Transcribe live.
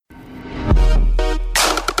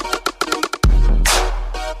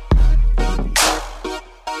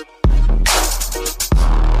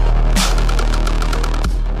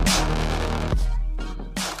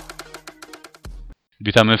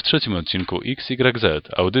Witamy w trzecim odcinku XYZ,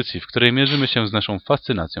 audycji, w której mierzymy się z naszą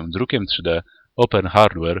fascynacją drukiem 3D, open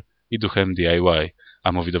hardware i duchem DIY.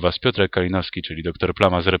 A mówi do Was Piotrek Kalinowski, czyli Dr.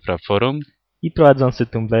 Plama z Repraw Forum. I prowadzący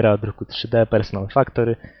Tumblera o druku 3D Personal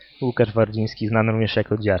Factory, Łukasz Wardziński, znany również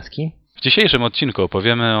jako Dziarski. W dzisiejszym odcinku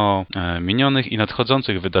opowiemy o minionych i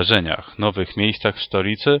nadchodzących wydarzeniach, nowych miejscach w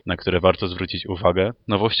stolicy, na które warto zwrócić uwagę,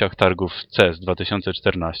 nowościach targów CES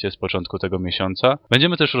 2014 z początku tego miesiąca.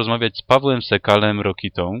 Będziemy też rozmawiać z Pawłem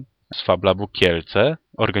Sekalem-Rokitą z FabLabu Kielce,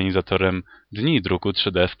 organizatorem Dni Druku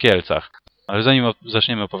 3D w Kielcach. Ale zanim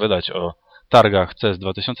zaczniemy opowiadać o targach CES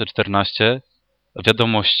 2014,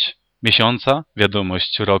 wiadomość miesiąca,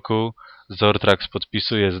 wiadomość roku. Zortrax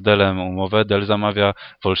podpisuje z Dellem umowę. Dell zamawia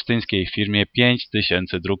w olsztyńskiej firmie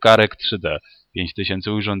 5000 drukarek 3D,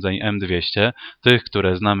 5000 urządzeń M200, tych,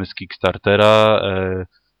 które znamy z Kickstartera.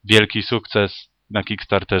 Wielki sukces na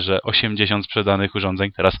Kickstarterze, 80 sprzedanych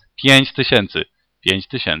urządzeń, teraz 5000.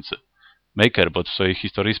 5000. MakerBot w swojej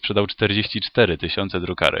historii sprzedał 44 000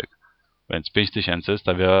 drukarek, więc 5000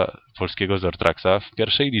 stawia polskiego Zortraxa w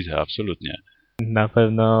pierwszej lidze, absolutnie. Na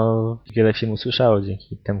pewno wiele się usłyszało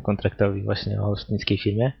dzięki temu kontraktowi właśnie o olsztyńskiej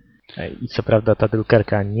firmie. I co prawda ta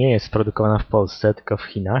drukarka nie jest produkowana w Polsce, tylko w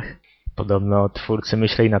Chinach. Podobno twórcy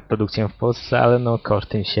myśleli nad produkcją w Polsce, ale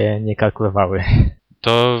koszty się nie kalkulowały.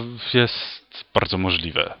 To jest bardzo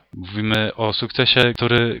możliwe. Mówimy o sukcesie,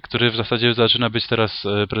 który w zasadzie zaczyna być teraz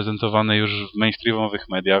prezentowany już w mainstreamowych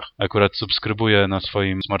mediach. Akurat subskrybuję na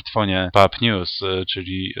swoim smartfonie PUB News,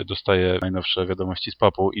 czyli dostaję najnowsze wiadomości z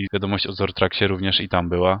PUB-u i wiadomość o Zortraxie również i tam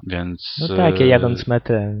była, więc... No tak, jadąc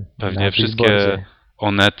metę pewnie wszystkie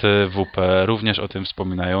Onety, WP również o tym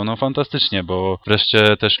wspominają. No fantastycznie, bo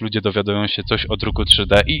wreszcie też ludzie dowiadują się coś o druku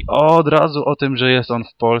 3D i od razu o tym, że jest on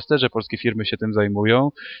w Polsce, że polskie firmy się tym zajmują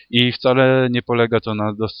i wcale nie polega to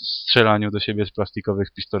na strzelaniu do siebie z plastikowych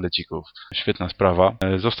pistolecików. Świetna sprawa.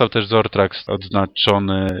 Został też Zortrax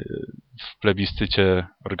odznaczony w plebiscycie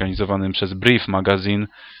organizowanym przez Brief Magazine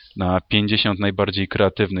na 50 najbardziej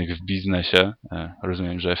kreatywnych w biznesie,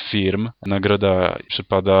 rozumiem, że firm. Nagroda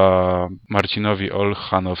przypada Marcinowi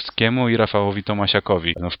Olchanowskiemu i Rafałowi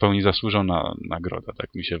Tomasiakowi. W pełni zasłużona nagroda,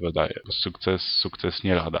 tak mi się wydaje. Sukces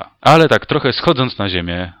nie lada. Ale tak, trochę schodząc na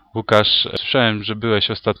ziemię, Łukasz, słyszałem, że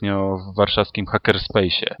byłeś ostatnio w warszawskim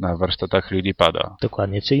Hackerspace'ie na warsztatach Lilipada.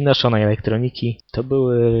 Dokładnie, czyli noszonej elektroniki. To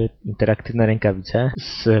były interaktywne rękawice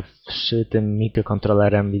z wszytym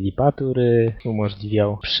mikrokontrolerem Lilipad, który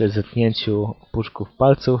umożliwiał przy zetknięciu puszków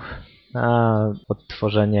palców na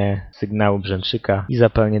odtworzenie sygnału brzęczyka i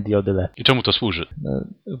zapalenie diody LED. I czemu to służy?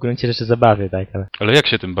 W gruncie rzeczy zabawy, tak. Ale jak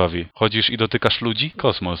się tym bawi? Chodzisz i dotykasz ludzi?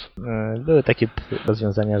 Kosmos. Były takie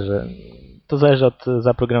rozwiązania, że to zależy od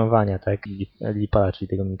zaprogramowania, tak, Lilipada, czyli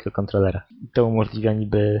tego mikrokontrolera. To umożliwia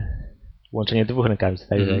niby łączenie dwóch rękawic,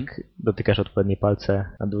 tak, że jak dotykasz odpowiednie palce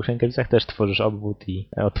na dwóch rękawicach, też tworzysz obwód i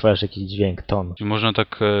odtwarzasz jakiś dźwięk, ton. Czy można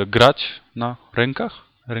tak grać na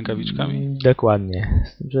rękach? Rękawiczkami? Dokładnie.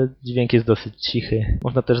 Z tym, że dźwięk jest dosyć cichy.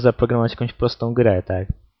 Można też zaprogramować jakąś prostą grę, tak,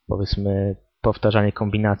 powiedzmy powtarzanie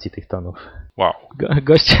kombinacji tych tonów. Wow.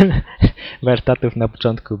 Gościem warsztatów na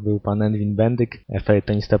początku był pan Edwin Bendyk,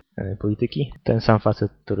 felietonista polityki. Ten sam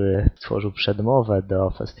facet, który stworzył przedmowę do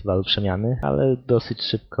festiwalu Przemiany, ale dosyć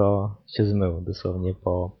szybko się zmył, dosłownie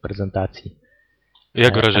po prezentacji.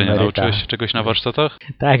 Jak wrażenie? Nauczyłeś się czegoś na warsztatach?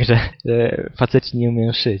 Tak, że faceci nie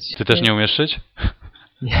umieją szyć. Ty też nie umiesz szyć?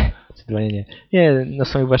 Nie, zdecydowanie nie. Nie, na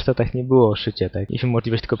swoich warsztatach nie było szycia, tak. Mieliśmy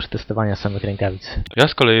możliwość tylko przetestowania samych rękawic. Ja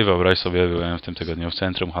z kolei, wyobraź sobie, byłem w tym tygodniu w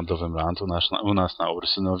centrum handlowym Land u nas na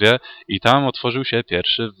Ursynowie i tam otworzył się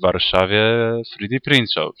pierwszy w Warszawie 3D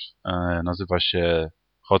Print Shop. Nazywa się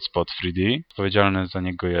Hotspot 3D. Odpowiedzialny za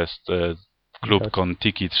niego jest klub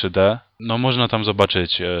Kontiki 3D. No można tam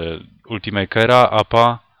zobaczyć Ultimakera,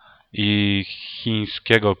 APA i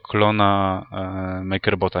chińskiego klona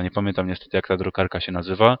MakerBota. Nie pamiętam niestety, jak ta drukarka się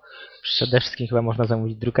nazywa. Przede wszystkim chyba można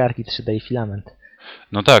zamówić drukarki 3D i filament.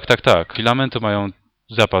 No tak. Filamenty mają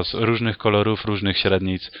zapas różnych kolorów, różnych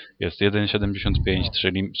średnic. Jest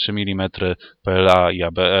 1,75, 3 mm, PLA i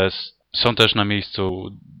ABS. Są też na miejscu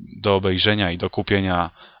do obejrzenia i do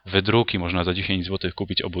kupienia wydruki. Można za 10 zł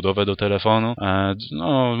kupić obudowę do telefonu.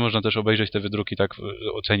 No, można też obejrzeć te wydruki, tak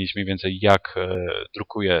ocenić mniej więcej, jak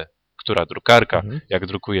drukuje która drukarka, jak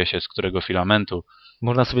drukuje się z którego filamentu.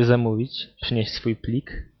 Można sobie zamówić, przynieść swój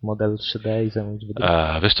plik, model 3D i zamówić wydruk.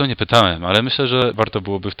 Wiesz co, nie pytałem, ale myślę, że warto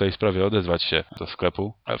byłoby w tej sprawie odezwać się do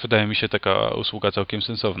sklepu. Wydaje mi się taka usługa całkiem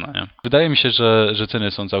sensowna, nie? Wydaje mi się, że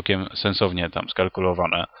ceny są całkiem sensownie tam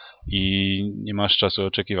skalkulowane i nie masz czasu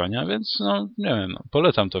oczekiwania, więc nie wiem,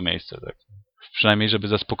 polecam to miejsce, tak. Przynajmniej, żeby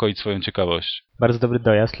zaspokoić swoją ciekawość. Bardzo dobry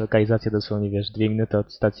dojazd, lokalizacja dosłownie, 2 minuty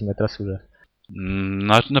od stacji metra Służew.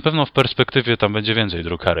 Na pewno w perspektywie tam będzie więcej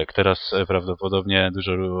drukarek. Teraz prawdopodobnie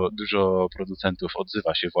dużo producentów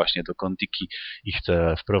odzywa się właśnie do Kontiki i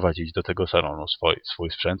chce wprowadzić do tego salonu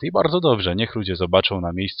swój sprzęt. I bardzo dobrze, niech ludzie zobaczą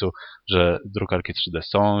na miejscu, że drukarki 3D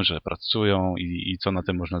są, że pracują i co na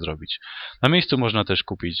tym można zrobić. Na miejscu można też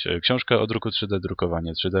kupić książkę o druku 3D,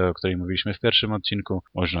 drukowanie 3D, o której mówiliśmy w pierwszym odcinku.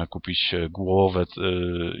 Można kupić głowę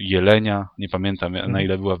jelenia, nie pamiętam na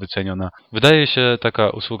ile była wyceniona. Wydaje się taka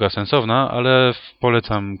usługa sensowna, ale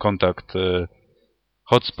polecam kontakt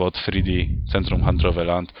Hotspot 3D Centrum Handlowe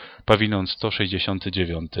Land, pawilon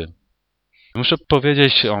 169. Muszę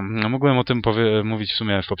powiedzieć, mogłem o tym mówić w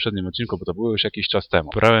sumie w poprzednim odcinku, bo to było już jakiś czas temu.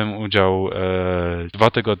 Brałem udział 2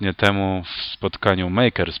 tygodnie temu w spotkaniu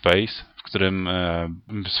Makerspace, w którym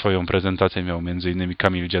swoją prezentację miał m.in.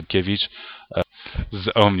 Kamil Dziadkiewicz z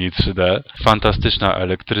Omni 3D. Fantastyczna,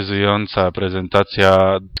 elektryzująca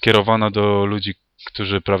prezentacja skierowana do ludzi,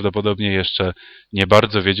 którzy prawdopodobnie jeszcze nie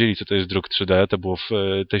bardzo wiedzieli, co to jest druk 3D. To było w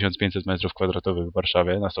 1500 m2 w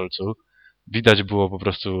Warszawie na Solcu. Widać było po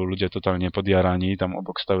prostu ludzie totalnie podjarani. Tam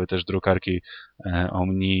obok stały też drukarki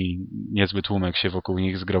Omni. Niezły tłumek się wokół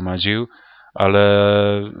nich zgromadził. Ale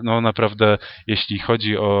no naprawdę, jeśli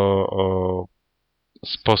chodzi o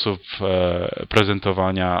sposób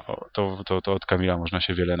prezentowania, to od Kamila można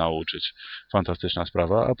się wiele nauczyć. Fantastyczna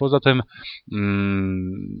sprawa. A poza tym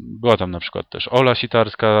była tam na przykład też Ola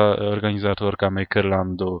Sitarska, organizatorka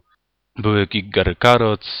Makerlandu. Były Gigger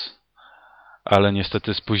Karoc, ale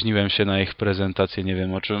niestety spóźniłem się na ich prezentację, nie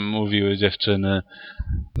wiem o czym mówiły dziewczyny.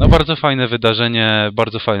 No bardzo fajne wydarzenie,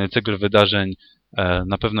 bardzo fajny cykl wydarzeń.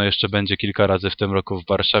 Na pewno jeszcze będzie kilka razy w tym roku w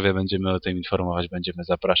Warszawie, będziemy o tym informować, będziemy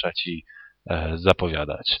zapraszać i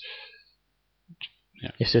zapowiadać.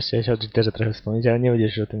 Nie. Jeszcze chciałeś o Jitterze trochę wspomnieć, ale nie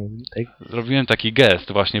będziesz o tym mówił, tak? Zrobiłem taki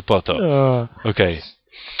gest właśnie po to. O. Okej.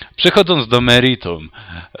 Przechodząc do meritum,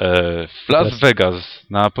 w Las Vegas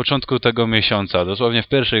na początku tego miesiąca, dosłownie w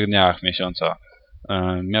pierwszych dniach miesiąca,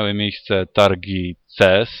 miały miejsce targi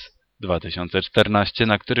CES 2014,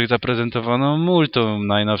 na których zaprezentowano multum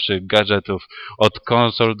najnowszych gadżetów, od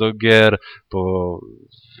konsol do gier, po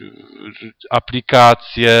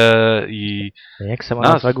aplikacje i... Jak sama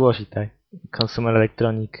nazwa głosi, tak? Consumer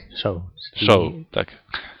Electronic Show. Show, tak.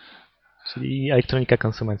 Czyli elektronika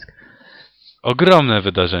konsumencka. Ogromne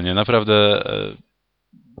wydarzenie, naprawdę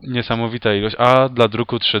niesamowita ilość, a dla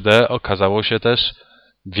druku 3D okazało się też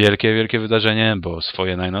wielkie wydarzenie, bo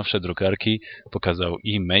swoje najnowsze drukarki pokazał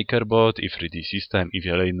i MakerBot, i 3D System, i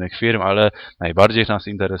wiele innych firm, ale najbardziej nas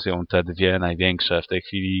interesują te dwie największe w tej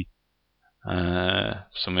chwili.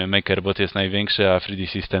 W sumie MakerBot jest największy, a 3D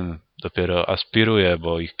System dopiero aspiruje,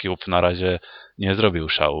 bo ich Cube na razie nie zrobił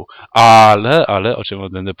szału. Ale, o czym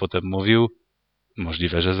będę potem mówił,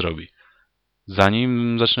 możliwe, że zrobi.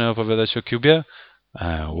 Zanim zacznę opowiadać o Cubie,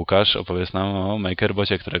 Łukasz opowiedz nam o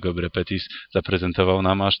MakerBocie, którego Brepetis zaprezentował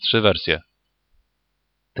nam aż 3 wersje.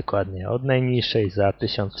 Dokładnie. Od najniższej za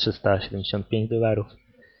 $1375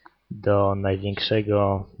 do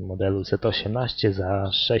największego modelu Z18 za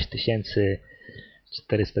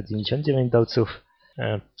 $6499.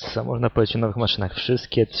 Co można powiedzieć o nowych maszynach?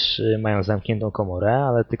 Wszystkie 3 mają zamkniętą komorę,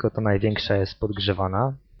 ale tylko ta największa jest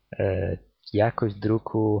podgrzewana. Jakość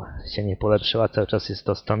druku się nie polepszyła, cały czas jest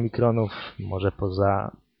to 100 mikronów, może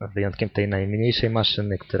poza wyjątkiem tej najmniejszej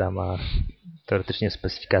maszyny, która ma teoretycznie w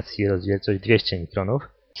specyfikacji rozdzielczość 200 mikronów.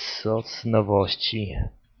 Co z nowości?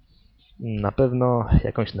 Na pewno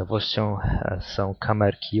jakąś nowością są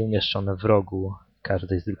kamerki umieszczone w rogu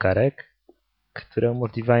każdej z drukarek, które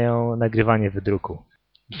umożliwiają nagrywanie wydruku.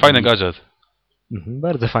 Fajny gadżet.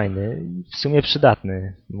 Bardzo fajny, w sumie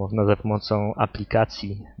przydatny. Można za pomocą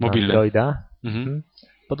aplikacji Androida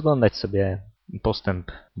podglądać sobie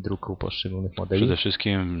postęp druku poszczególnych modeli. Przede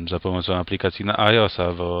wszystkim za pomocą aplikacji na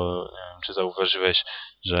iOS-a, bo nie wiem, czy zauważyłeś,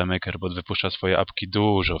 że MakerBot wypuszcza swoje apki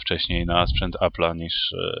dużo wcześniej na sprzęt Apple'a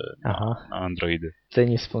niż na Androidy. Tutaj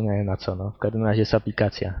nie wspomniałem na co, no. W każdym razie jest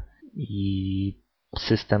aplikacja i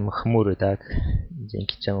system chmury, tak?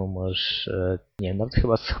 Dzięki czemu możesz, nie wiem, nawet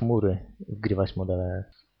chyba z chmury wgrywać modele.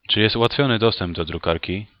 Czy jest ułatwiony dostęp do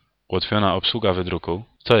drukarki? Ułatwiona obsługa wydruku?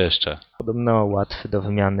 Co jeszcze? Podobno łatwy do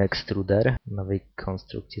wymiany ekstruder nowej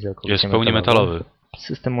konstrukcji. Jest w pełni metalowy.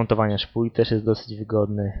 System montowania szpuli też jest dosyć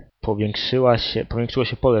wygodny. Powiększyło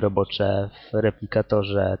się pole robocze w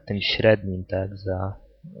replikatorze tym średnim, tak, za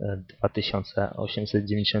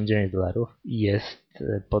 $2899 i jest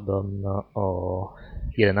podobno o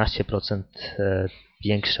 11%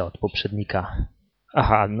 większa od poprzednika.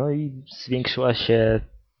 Aha, no i zwiększyła się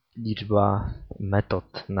liczba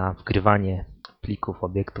metod na wgrywanie plików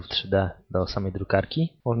obiektów 3D do samej drukarki.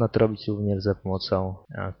 Można to robić również za pomocą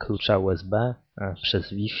klucza USB,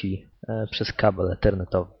 przez Wi-Fi, przez kabel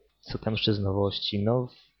ethernetowy. Co tam jeszcze z nowości? No,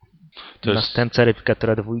 To jest... następca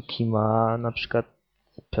replikatora 2 ma na przykład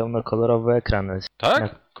pełnokolorowy ekran.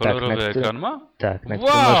 Tak? Kolorowy na ekran ma? Tak, na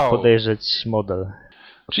którym możesz Wow! podejrzeć model.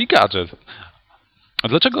 Czyli gadżet. A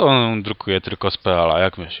dlaczego on drukuje tylko z PL-a?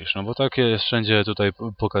 Jak myślisz? No bo takie jest wszędzie tutaj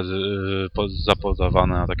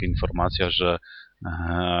zapodawana taka informacja, że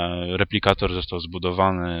replikator został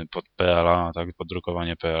zbudowany pod PLA, tak, pod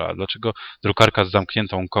drukowanie PLA. Dlaczego drukarka z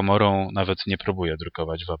zamkniętą komorą nawet nie próbuje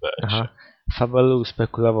drukować w ABS-ie? Aha. Fabelu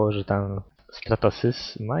spekulował, że tam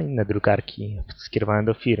Stratosys ma inne drukarki skierowane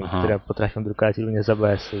do firm, które potrafią drukować również z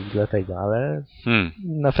ABS-u i dlatego, ale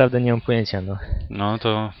naprawdę nie mam pojęcia. No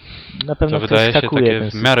to, na pewno to wydaje się takie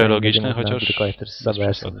ten w miarę system, logiczne, chociaż drukować też z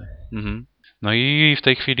ABS-em. No i w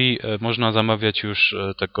tej chwili można zamawiać już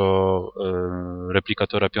tego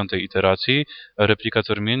replikatora 5. iteracji.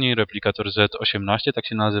 Replikator mini, replikator Z18, tak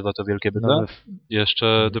się nazywa to wielkie bydle.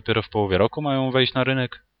 Jeszcze dopiero w połowie roku mają wejść na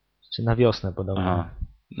rynek. Czy na wiosnę podobno. Aha.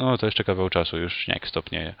 No to jeszcze kawał czasu, już śnieg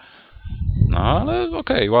stopnieje. No ale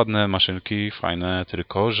okej, ładne maszynki, fajne,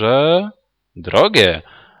 tylko że drogie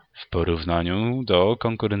w porównaniu do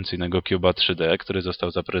konkurencyjnego Cuba 3D, który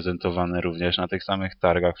został zaprezentowany również na tych samych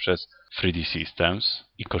targach przez 3D Systems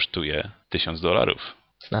i kosztuje $1000.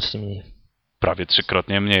 Znacznie mniej. Prawie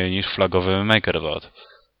 3-krotnie mniej niż flagowy MakerBot.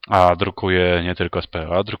 A drukuje nie tylko z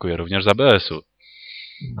PLA, drukuje również z ABS-u.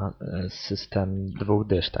 No, system 2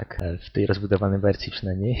 dysz, tak? W tej rozbudowanej wersji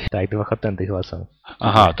przynajmniej. Tak, 2 hotenty chyba są.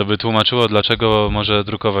 Aha, to by tłumaczyło, dlaczego może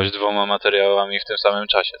drukować 2 materiałami w tym samym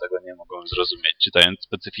czasie. Tego nie mogłem zrozumieć, czytając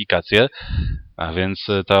specyfikację. A więc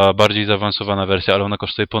ta bardziej zaawansowana wersja, ale ona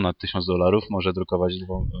kosztuje ponad $1000, może drukować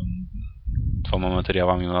 2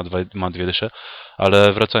 materiałami, ma 2 dysze.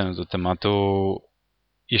 Ale wracając do tematu,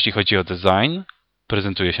 jeśli chodzi o design,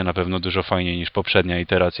 prezentuje się na pewno dużo fajniej niż poprzednia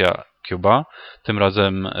iteracja Cuba. Tym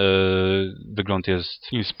razem wygląd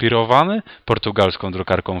jest inspirowany portugalską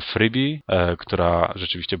drukarką Freebie, która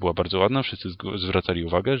rzeczywiście była bardzo ładna. Wszyscy zwracali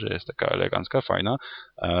uwagę, że jest taka elegancka, fajna.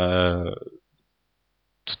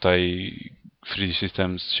 Tutaj 3D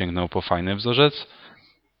Systems sięgnął po fajny wzorzec.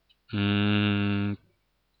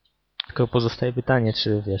 Tylko pozostaje pytanie,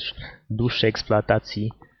 czy wiesz, w dłuższej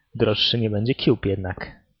eksploatacji droższy nie będzie Cube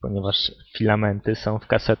jednak, ponieważ filamenty są w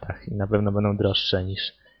kasetach i na pewno będą droższe niż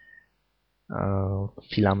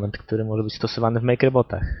filament, który może być stosowany w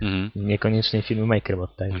MakerBotach. Niekoniecznie firmy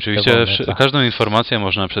MakerBot. Tak, oczywiście każdą informację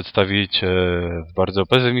można przedstawić w bardzo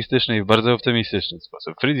pesymistyczny i w bardzo optymistyczny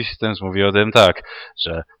sposób. 3D Systems mówi o tym tak,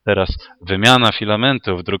 że teraz wymiana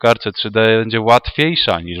filamentu w drukarce 3D będzie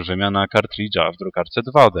łatwiejsza niż wymiana kartridża w drukarce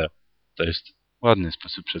 2D. To jest ładny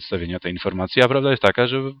sposób przedstawienia tej informacji, a prawda jest taka,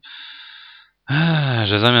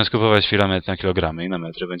 że zamiast kupować filament na kilogramy i na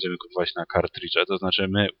metry, będziemy kupować na kartridże, to znaczy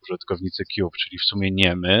my, użytkownicy Cube, czyli w sumie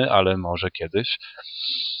nie my, ale może kiedyś.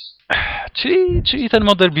 Czyli ten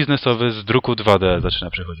model biznesowy z druku 2D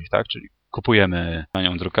zaczyna przychodzić, tak? Czyli kupujemy na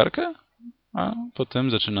nią drukarkę, a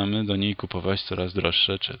potem zaczynamy do niej kupować coraz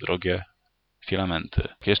droższe czy drogie filamenty.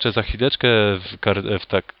 Jeszcze za chwileczkę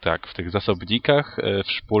w tych zasobnikach,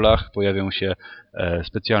 w szpulach pojawią się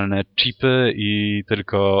specjalne chipy i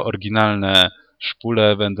tylko oryginalne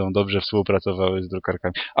szpule będą dobrze współpracowały z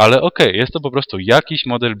drukarkami. Ale okej, jest to po prostu jakiś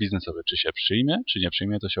model biznesowy. Czy się przyjmie, czy nie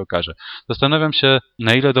przyjmie, to się okaże. Zastanawiam się,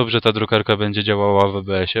 na ile dobrze ta drukarka będzie działała w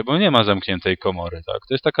ABS-ie, bo nie ma zamkniętej komory, tak?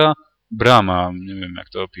 To jest taka brama, nie wiem jak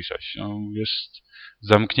to opisać. No, jest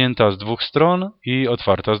zamknięta z 2 stron i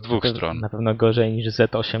otwarta z 2 stron. Na pewno gorzej niż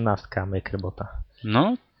Z18 MakerBota.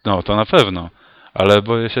 No, to na pewno. Ale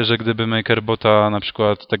boję się, że gdyby MakerBota na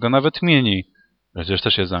przykład tego nawet mini, przecież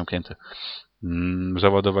też jest zamknięty,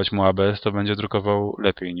 załadować mu ABS, to będzie drukował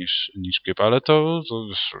lepiej niż Cube. Ale to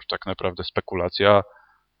już tak naprawdę spekulacja.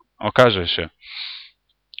 Okaże się.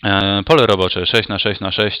 Pole robocze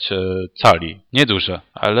 6x6x6 cali. Nieduże,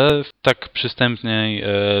 ale w tak przystępnej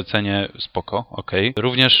cenie spoko, ok.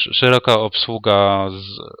 Również szeroka obsługa z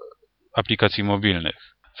aplikacji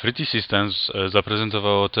mobilnych. 3D Systems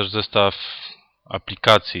zaprezentowało też zestaw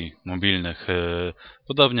aplikacji mobilnych,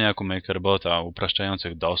 podobnie jak u MakerBota,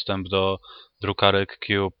 upraszczających dostęp do drukarek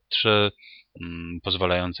Cube 3,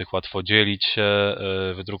 pozwalających łatwo dzielić się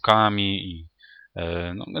wydrukami i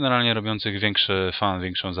generalnie robiących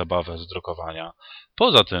większą zabawę z drukowania.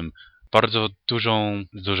 Poza tym bardzo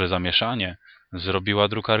duże zamieszanie zrobiła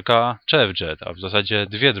drukarka ChefJet, a w zasadzie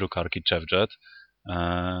 2 drukarki ChefJet,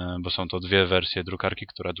 bo są to 2 wersje drukarki,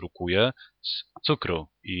 która drukuje z cukru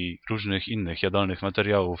i różnych innych jadalnych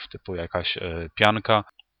materiałów, typu jakaś pianka.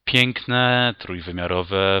 Piękne,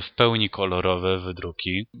 trójwymiarowe, w pełni kolorowe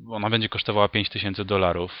wydruki. Ona będzie kosztowała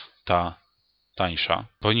 $5000, ta tańsza,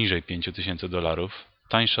 poniżej $5000.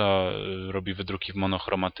 tańsza robi wydruki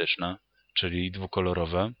monochromatyczne, czyli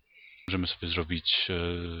dwukolorowe. Możemy sobie zrobić,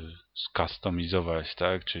 skustomizować,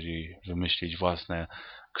 tak? Czyli wymyślić własny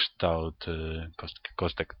kształt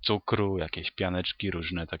kostek cukru, jakieś pianeczki,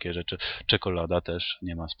 różne takie rzeczy. Czekolada też,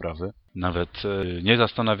 nie ma sprawy. Nawet nie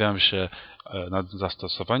zastanawiam się nad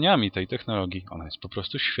zastosowaniami tej technologii. Ona jest po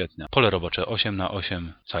prostu świetna. Pole robocze 8x8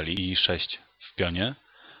 cali i 6 w pionie.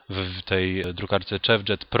 W tej drukarce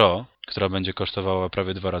ChefJet Pro, która będzie kosztowała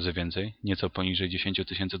prawie 2 razy więcej, nieco poniżej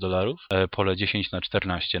 $10,000, pole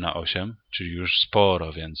 10x14x8, czyli już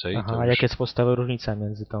sporo więcej. Aha, to a już... jaka jest podstawowa różnica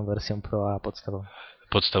między tą wersją Pro a podstawową?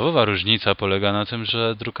 Podstawowa różnica polega na tym,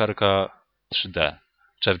 że drukarka 3D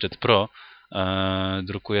ChefJet Pro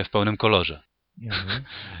drukuje w pełnym kolorze. Mhm.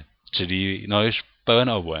 Czyli no już pełen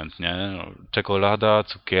obłęd, nie? Czekolada,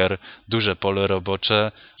 cukier, duże pole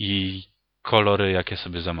robocze i kolory, jakie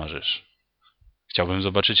sobie zamarzysz. Chciałbym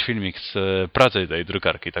zobaczyć filmik z pracy tej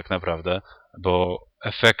drukarki tak naprawdę, bo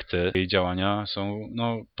efekty jej działania są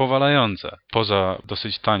no, powalające. Poza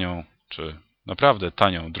dosyć tanią, czy naprawdę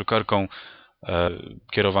tanią drukarką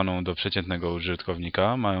kierowaną do przeciętnego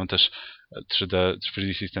użytkownika, mają też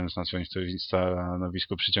 3D Systems na swoim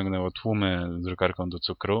stanowisku przyciągnęło tłumy z drukarką do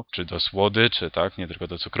cukru, czy do słodyczy, tak, nie tylko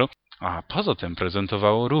do cukru. A poza tym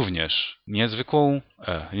prezentowało również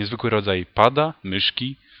niezwykły rodzaj pada,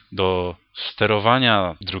 myszki do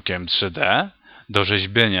sterowania drukiem 3D, do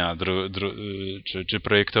rzeźbienia czy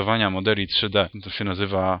projektowania modeli 3D. To się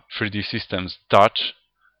nazywa 3D Systems Touch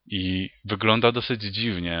i wygląda dosyć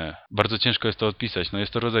dziwnie. Bardzo ciężko jest to odpisać. No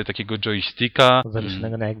jest to rodzaj takiego joysticka.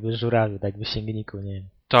 Zawieszonego na jakby żurawiu, tak jakby sięgniku, nie wiem.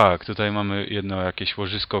 Tak, tutaj mamy jedno jakieś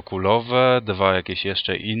łożysko kulowe, dwa jakieś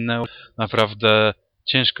jeszcze inne. Naprawdę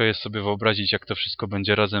ciężko jest sobie wyobrazić, jak to wszystko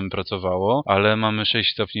będzie razem pracowało, ale mamy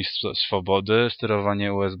 6 stopni swobody,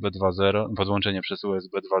 sterowanie USB 2.0, podłączenie przez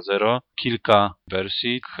USB 2.0, kilka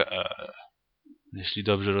wersji. Jeśli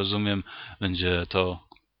dobrze rozumiem, będzie to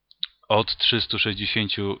od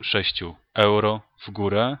 366 euro w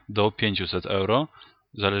górę do 500 euro,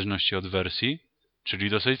 w zależności od wersji. Czyli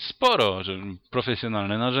dosyć sporo, że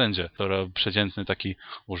profesjonalne narzędzie, które przeciętny taki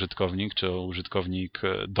użytkownik, czy użytkownik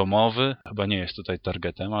domowy, chyba nie jest tutaj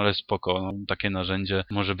targetem, ale spoko, no, takie narzędzie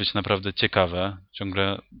może być naprawdę ciekawe.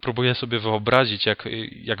 Ciągle próbuję sobie wyobrazić,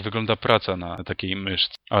 jak wygląda praca na takiej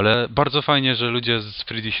myszce. Ale bardzo fajnie, że ludzie z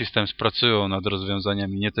 3D Systems pracują nad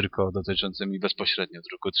rozwiązaniami nie tylko dotyczącymi bezpośrednio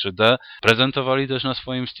druku 3D. Prezentowali też na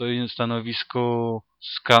swoim stanowisku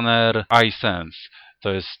skaner iSense.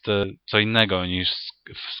 To jest co innego niż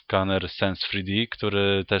skaner Sense 3D,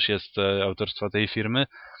 który też jest autorstwa tej firmy.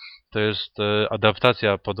 To jest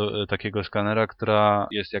adaptacja takiego skanera, która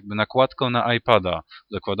jest jakby nakładką na iPada.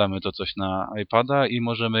 Zakładamy to coś na iPada i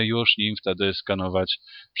możemy już nim wtedy skanować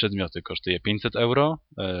przedmioty. Kosztuje 500 euro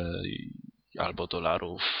albo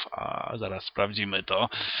dolarów, a zaraz sprawdzimy to.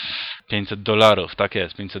 $500, tak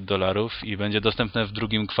jest, $500 i będzie dostępne w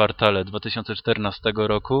drugim kwartale 2014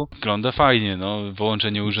 roku. Wygląda fajnie, no,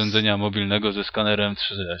 połączenie urządzenia mobilnego ze skanerem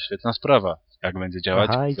 3D, świetna sprawa. Jak będzie działać,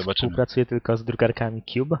 Aha, i zobaczymy. współpracuje tylko z drukarkami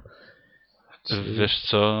Cube? Wiesz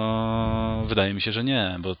co, wydaje mi się, że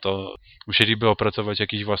nie, bo to musieliby opracować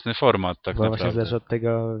jakiś własny format tak Bo naprawdę. właśnie zależy od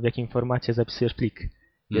tego, w jakim formacie zapisujesz plik.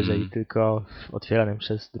 Jeżeli tylko w otwieranym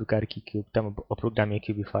przez drukarki Cube, tam o programie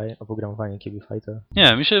Cubify, oprogramowanie Cubify, to...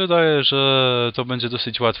 Nie, mi się wydaje, że to będzie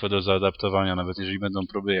dosyć łatwe do zaadaptowania, nawet jeżeli będą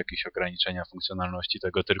próby jakieś ograniczenia funkcjonalności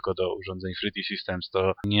tego tylko do urządzeń 3D Systems,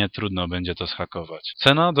 to nie trudno będzie to zhakować.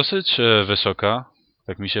 Cena dosyć wysoka,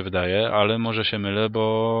 tak mi się wydaje, ale może się mylę,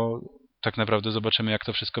 bo tak naprawdę zobaczymy, jak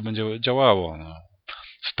to wszystko będzie działało. No.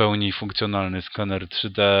 W pełni funkcjonalny skaner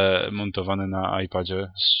 3D montowany na iPadzie.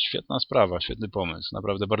 Świetna sprawa, świetny pomysł.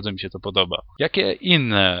 Naprawdę bardzo mi się to podoba. Jakie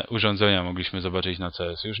inne urządzenia mogliśmy zobaczyć na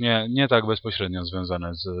CS? Już nie tak bezpośrednio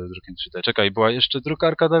związane z drukiem 3D. Czekaj, była jeszcze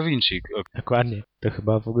drukarka Da Vinci. Dokładnie. To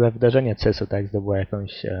chyba w ogóle wydarzenie CS-u, tak? Zdobyła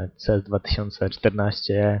jakąś CS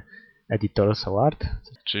 2014 Editors Award.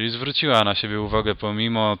 Czyli zwróciła na siebie uwagę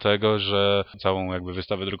pomimo tego, że całą jakby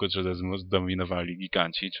wystawę druku 3D zdominowali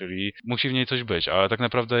giganci, czyli musi w niej coś być, ale tak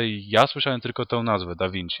naprawdę ja słyszałem tylko tą nazwę, Da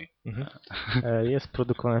Vinci. Mhm. Jest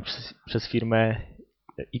produkowana przez firmę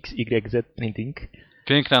XYZ Printing.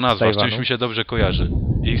 Piękna nazwa, z czymś mi się dobrze kojarzy.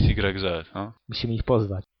 XYZ, no. Musimy ich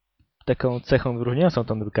pozwać. Taką cechą wyróżniającą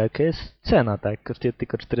tą drukarkę jest cena, tak? Kosztuje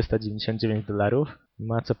tylko $499.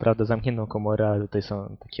 Ma co prawda zamkniętą komorę, ale tutaj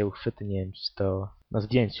są takie uchwyty, nie wiem czy to na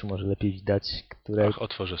zdjęciu może lepiej widać, które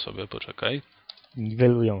otworzę sobie, poczekaj.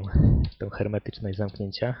 niwelują tą hermetyczność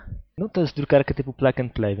zamknięcia. No to jest drukarka typu plug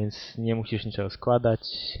and play, więc nie musisz niczego składać,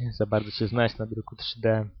 za bardzo się znać na druku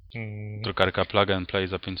 3D. Drukarka plug and play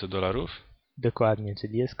za $500? Dokładnie,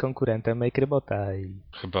 czyli jest konkurentem MakerBota i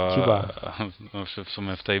Chyba Cuba. no, w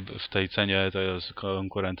sumie w tej cenie to jest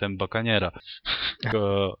konkurentem Bakaniera.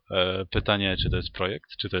 Tylko pytanie, czy to jest projekt,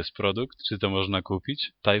 czy to jest produkt, czy to można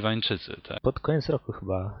kupić? Tajwańczycy, tak. Pod koniec roku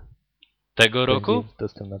chyba Tego będzie roku?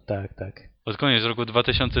 dostępna. Tak, tak. Pod koniec roku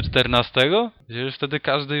 2014? Przecież wtedy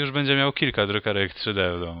każdy już będzie miał kilka drukarek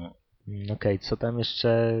 3D w domu. Okej, co tam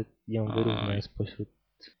jeszcze ją wyrówna Oj. spośród...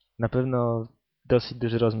 Na pewno dosyć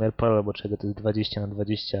duży rozmiar pola roboczego, to jest 20 na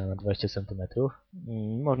 20 na 20 cm.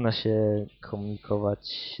 Można się komunikować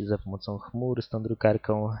za pomocą chmur z tą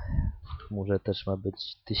drukarką. W chmurze też ma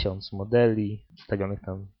być 1000 modeli wstawionych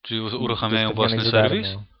tam, Czyli i uruchamiają udostępnianych własny za serwis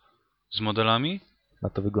darmo. z modelami? Na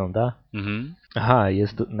to wygląda. Mhm. Aha,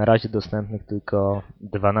 jest na razie dostępnych tylko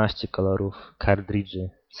 12 kolorów kartridży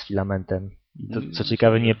z filamentem. I to, co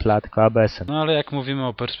ciekawe, nie PLA, tylko ABS-em. No ale jak mówimy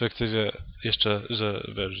o perspektywie jeszcze, że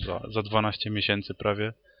wiesz, za 12 miesięcy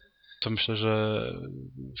prawie, to myślę, że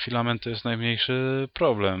filament to jest najmniejszy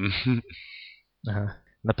problem. Aha.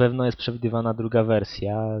 Na pewno jest przewidywana druga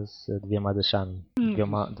wersja z 2 dyszami,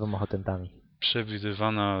 dwoma hotentami.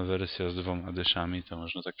 Przewidywana wersja z 2 dyszami, to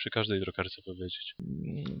można tak przy każdej drukarce powiedzieć.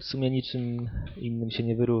 W sumie niczym innym się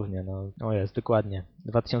nie wyrównia. No. O jest, dokładnie.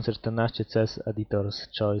 2014 CES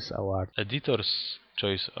Editor's Choice Award. Editor's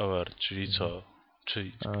Choice Award, czyli co?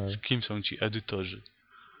 Czyli kim są ci edytorzy?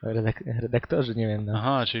 Redaktorzy, nie wiem. No.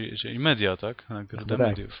 Aha, czyli media, tak? Nagroda Tak.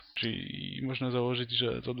 mediów. Czyli można założyć,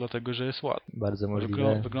 że to dlatego, że jest ładny. Bardzo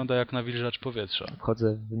możliwe. Wygląda jak nawilżacz powietrza.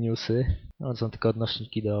 Wchodzę w newsy. No, są tylko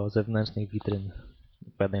odnośniki do zewnętrznych witryn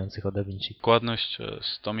opowiadających o Da Vinci. Dokładność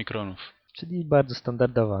 100 mikronów. Czyli bardzo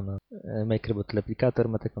standardowa. No. MakerBot Replicator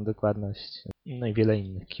ma taką dokładność. No i wiele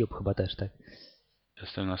innych. Cube chyba też, tak.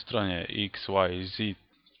 Jestem na stronie XYZ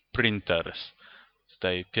Printers.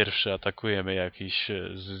 Tutaj pierwszy atakujemy jakieś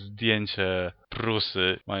zdjęcie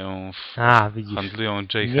Prusy. Mają Widzisz. handlują Nie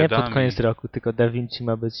J-headami. pod koniec roku, tylko Da Vinci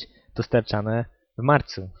ma być dostarczane w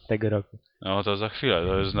marcu tego roku. No to za chwilę,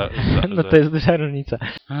 to jest... No to jest duża różnica.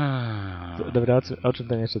 Ah. Dobra, o czym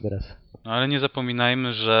tam jeszcze teraz? No ale nie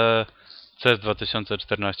zapominajmy, że CES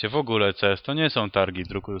 2014, w ogóle CES to nie są targi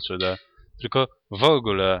druku 3D, tylko w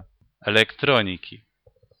ogóle elektroniki.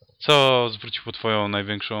 Co zwróciło twoją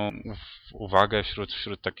największą uwagę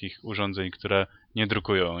wśród takich urządzeń, które nie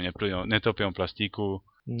drukują, nie plują, nie topią plastiku?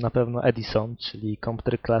 Na pewno Edison, czyli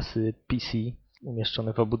komputer klasy PC,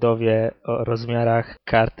 umieszczony w obudowie o rozmiarach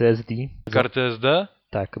karty SD. Karty SD?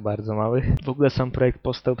 Tak, bardzo małych. W ogóle sam projekt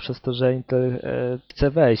powstał przez to, że Intel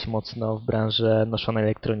chce wejść mocno w branżę noszonej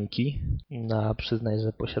elektroniki. Przyznaj,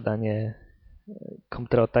 że posiadanie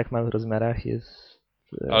komputera o tak małych rozmiarach jest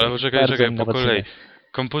Ale poczekaj, po innowacyjne. kolei.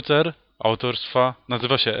 Komputer autorstwa,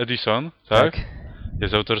 nazywa się Edison, tak?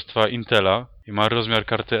 Jest autorstwa Intela i ma rozmiar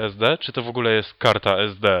karty SD, czy to w ogóle jest karta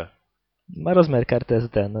SD? Ma rozmiar karty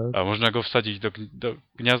SD, no. A można go wsadzić do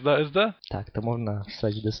gniazda SD? Tak, to można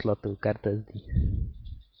wsadzić do slotu kartę SD.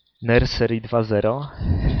 Nursery 2.0,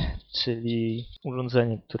 czyli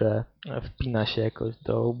urządzenie, które wpina się jakoś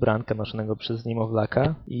do ubranka noszonego przez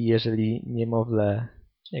niemowlaka i jeżeli niemowlę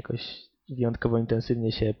jakoś wyjątkowo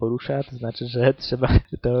intensywnie się porusza, to znaczy, że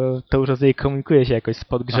to urządzenie komunikuje się jakoś z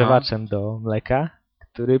podgrzewaczem do mleka,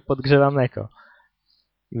 który podgrzewa mleko.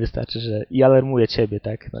 I wystarczy, że i alarmuje ciebie,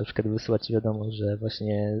 tak? Na przykład wysyła ci wiadomość, że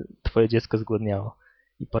właśnie twoje dziecko zgłodniało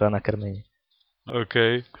i pora na karmienie.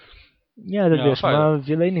 Okej. Nie, ale wiesz, fajne. ma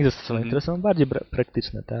wiele innych zastosowań, które są bardziej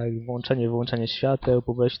praktyczne, tak? Włączanie, wyłączanie świateł,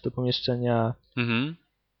 po wejściu do pomieszczenia,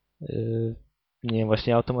 nie wiem,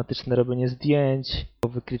 właśnie automatyczne robienie zdjęć, po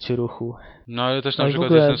wykryciu ruchu. No ale też na No i w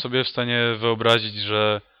przykład ogóle- jestem sobie w stanie wyobrazić,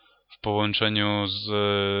 że w połączeniu z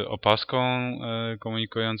opaską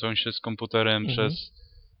komunikującą się z komputerem przez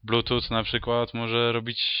Bluetooth na przykład może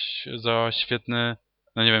robić za świetny,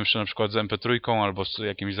 no nie wiem, czy na przykład z MP3 albo z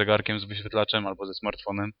jakimś zegarkiem z wyświetlaczem albo ze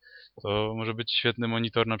smartfonem. To może być świetny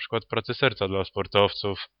monitor na przykład pracy serca dla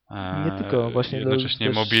sportowców. Nie tylko, właśnie jednocześnie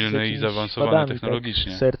też z mobilny i jakimiś zaawansowany wadami,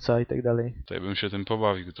 technologicznie. Tak, serca i tak dalej. Tutaj bym się tym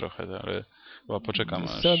pobawił trochę, ale chyba poczekam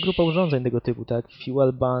Jest aż... cała grupa urządzeń tego typu, tak?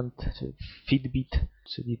 Fuel Band, czy Fitbit,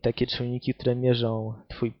 czyli takie czujniki, które mierzą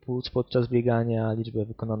twój puls podczas biegania, liczbę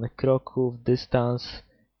wykonanych kroków, dystans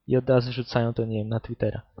i od razu wrzucają to, nie wiem, na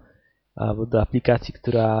Twittera. Albo do aplikacji,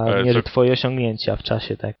 która mierzy twoje osiągnięcia w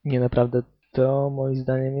czasie, tak? Nie, naprawdę to moim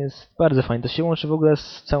zdaniem jest bardzo fajne. To się łączy w ogóle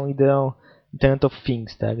z całą ideą Internet of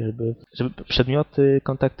Things, tak? Żeby przedmioty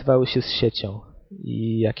kontaktowały się z siecią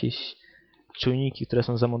i jakieś czujniki, które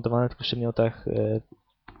są zamontowane w tych przedmiotach,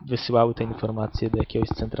 wysyłały te informacje do jakiegoś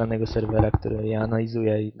centralnego serwera, który je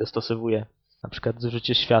analizuje i dostosowuje. Na przykład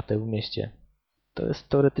zużycie świateł w mieście. To jest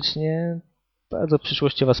teoretycznie bardzo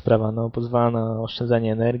przyszłościowa sprawa, no pozwala na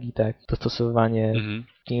oszczędzanie energii, tak, dostosowanie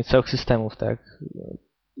całych systemów, tak,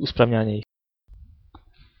 usprawnianie ich.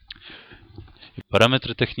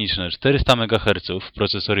 Parametry techniczne 400 MHz,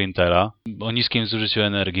 procesor Intela, o niskim zużyciu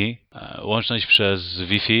energii, łączność przez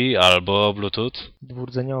Wi-Fi albo Bluetooth.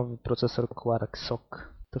 Dwurdzeniowy procesor Quark SoC.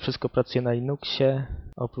 To wszystko pracuje na Linuxie,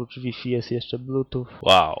 oprócz Wi-Fi jest jeszcze Bluetooth.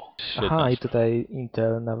 Wow, Aha, i tutaj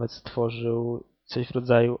Intel nawet stworzył coś w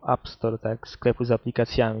rodzaju App Store, tak, sklepu z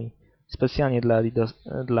aplikacjami. Specjalnie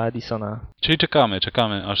dla Edisona. Czyli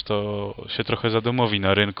czekamy, aż to się trochę zadomowi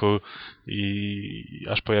na rynku i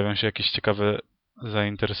aż pojawią się jakieś ciekawe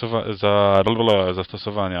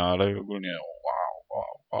zastosowania, ale ogólnie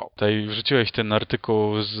wow. Tutaj wrzuciłeś ten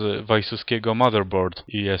artykuł z wajsuskiego Motherboard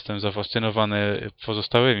i jestem zafascynowany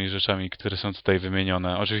pozostałymi rzeczami, które są tutaj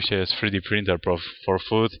wymienione. Oczywiście jest 3D Printer for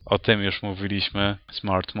Food, o tym już mówiliśmy.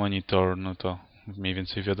 Smart Monitor, no to mniej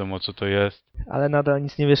więcej wiadomo co to jest. Ale nadal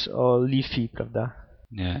nic nie wiesz o Li-Fi, prawda?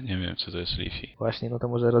 Nie wiem co to jest Li-Fi. Właśnie, no to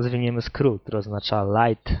może rozwiniemy skrót. To oznacza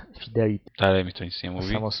Light Fidelity. Dalej mi to nic nie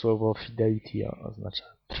mówi. Samo słowo Fidelity oznacza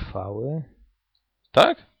trwały.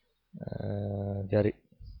 Tak?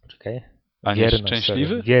 Poczekaj. A nie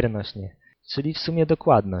szczęśliwy? Wierność, nie. Czyli w sumie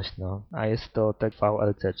dokładność, no. A jest to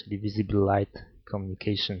VLC, czyli Visible Light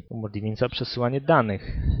Communication, umożliwiająca przesyłanie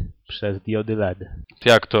danych przez diody LED.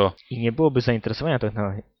 Jak to? I nie byłoby zainteresowania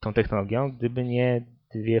tą technologią, gdyby nie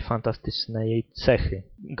dwie fantastyczne jej cechy.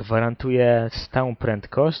 Gwarantuje stałą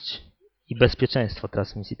prędkość i bezpieczeństwo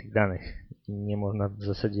transmisji tych danych. Nie można w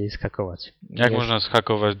zasadzie jej skakować. Jak można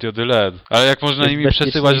zhakować diody LED? Ale jak można nimi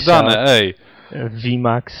przesyłać dane? Ej!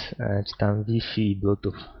 VMAX, czy tam Wi-Fi i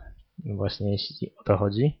Bluetooth. Właśnie jeśli o to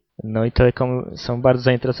chodzi. No i Telekom są bardzo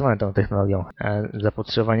zainteresowane tą technologią.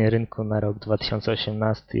 Zapotrzebowanie rynku na rok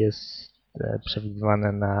 2018 jest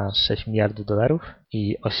przewidywane na 6 miliardów dolarów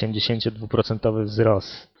i 82%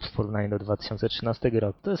 wzrost w porównaniu do 2013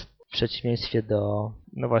 roku. To jest w przeciwieństwie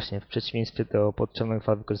do potrzebnych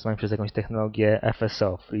fal wykorzystywanych przez jakąś technologię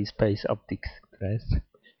FSO, Free Space Optics, która jest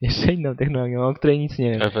jeszcze inną technologią, o której nic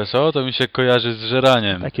nie wiem. FSO to mi się kojarzy z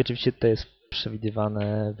żeraniem. Tak, i oczywiście to jest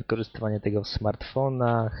przewidywane wykorzystywanie tego w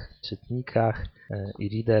smartfonach, czytnikach,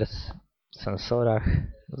 e-readers, sensorach.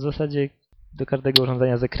 W zasadzie do każdego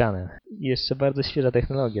urządzenia z ekranem. I jeszcze bardzo świeża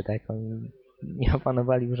technologia, tak? Oni nie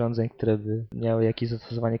opanowali urządzeń, które by miały jakieś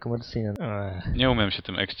zastosowanie komercyjne. Nie umiem się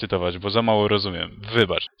tym ekscytować, bo za mało rozumiem.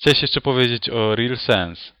 Wybacz. Chciałeś jeszcze powiedzieć o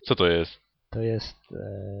RealSense. Co to jest? To jest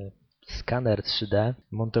skaner 3D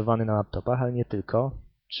montowany na laptopach, ale nie tylko.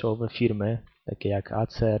 Czołowe firmy, takie jak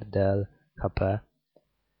Acer, Dell, HP.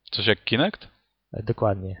 Coś jak Kinect?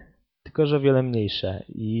 Dokładnie. Tylko że o wiele mniejsze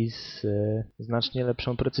i z znacznie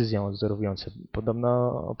lepszą precyzją odwzorowujące.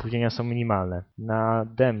 Podobno opóźnienia są minimalne. Na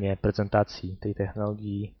demie prezentacji tej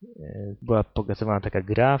technologii była pokazywana taka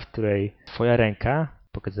gra, w której twoja ręka,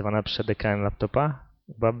 pokazywana przed ekranem laptopa,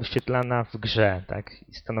 była wyświetlana w grze, tak?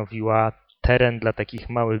 I stanowiła teren dla takich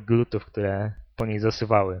małych glutów, które po niej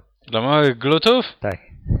zasuwały. Dla małych glutów? Tak.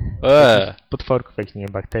 Potworków, jakichś, nie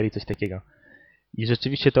wiem, bakterii, coś takiego. I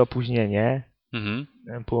rzeczywiście to opóźnienie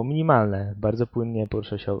było minimalne. Bardzo płynnie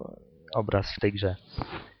poruszał się obraz w tej grze.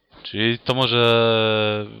 Czyli to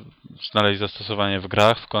może znaleźć zastosowanie w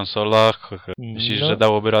grach, w konsolach? Myślisz, że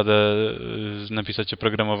dałoby radę napisać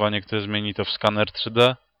oprogramowanie, które zmieni to w skaner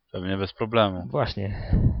 3D? Pewnie bez problemu.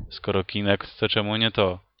 Właśnie. Skoro Kinect, to czemu nie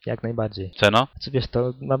to? Jak najbardziej. Cena? Znaczy wiesz,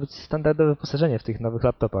 to ma być standardowe wyposażenie w tych nowych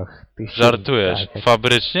laptopach. Żartujesz? Tak,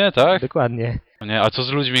 fabrycznie, tak? Dokładnie. Nie, a co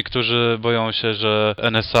z ludźmi, którzy boją się, że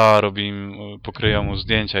NSA pokryją mu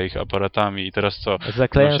zdjęcia ich aparatami i teraz co?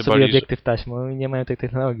 Zaklejają sobie obiektyw taśmą i nie mają tej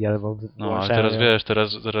technologii, albo no, ale teraz wiesz,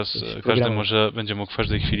 teraz każdy będzie mógł w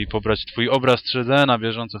każdej chwili pobrać twój obraz 3D na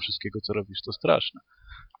bieżąco, wszystkiego co robisz, to straszne.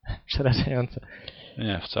 Przerażające.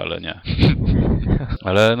 Nie, wcale nie.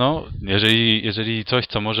 Ale no, jeżeli coś,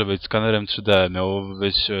 co może być skanerem 3D, miałoby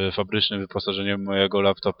być fabrycznym wyposażeniem mojego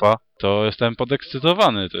laptopa, to jestem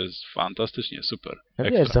podekscytowany. To jest fantastycznie, super. No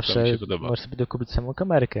wiesz, zawsze możesz sobie dokupić samą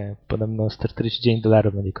kamerkę. Podobno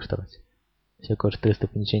 $149 będzie kosztować. Czyli około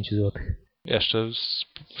 450 zł. Jeszcze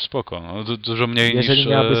spoko, no, dużo mniej niż... Jeżeli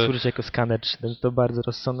miałaby służyć jako skaner 3D, to bardzo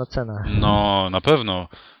rozsądna cena. No, na pewno.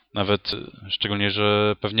 Nawet, szczególnie,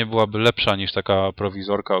 że pewnie byłaby lepsza niż taka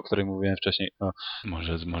prowizorka, o której mówiłem wcześniej. No,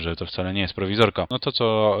 może to wcale nie jest prowizorka. No to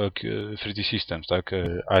co 3D Systems, tak?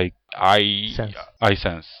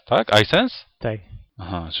 iSense, tak? iSense? Tak.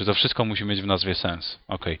 Aha, czy to wszystko musi mieć w nazwie Sense.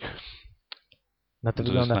 Okej. Na to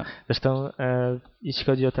wygląda. Zresztą jeśli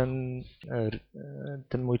chodzi o ten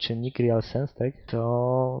mój czynnik RealSense, tak,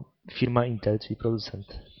 to firma Intel, czyli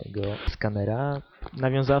producent tego skanera,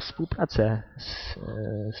 nawiązała współpracę z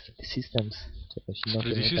Systems, czy jakoś Z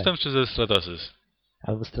inaczej, 3D nie System czy ze Stratasys?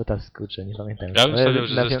 Albo Stratasys, kurczę, nie pamiętam. Ja bym stawiał,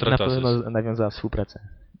 że ze Na Stratasys. pewno nawiązała współpracę.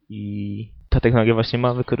 I ta technologia właśnie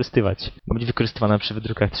ma być wykorzystywana przy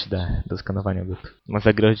wydrukach 3D do skanowania dóbr. Ma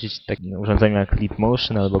zagrozić takim urządzeniom jak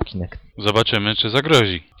Leapmotion albo Kinect. Zobaczymy, czy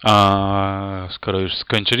zagrozi. A skoro już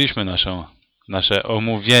skończyliśmy nasze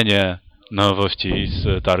omówienie nowości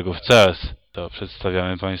z targów CES, to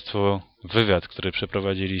przedstawiamy Państwu wywiad, który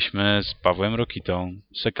przeprowadziliśmy z Pawłem Rokitą,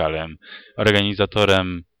 Sekalem,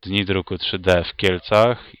 organizatorem Dni Druku 3D w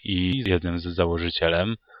Kielcach i jednym z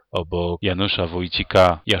założycielem obok Janusza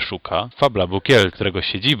Wójcika Jaszuka, FabLabu Kiel, którego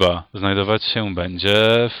siedziba znajdować się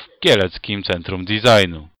będzie w Kieleckim Centrum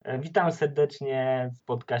Designu. Witam serdecznie w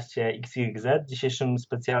podcaście XYZ. Dzisiejszym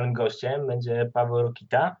specjalnym gościem będzie Paweł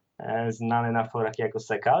Rokita, znany na forach jako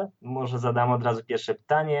Sekal. Może zadam od razu pierwsze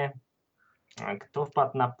pytanie. Kto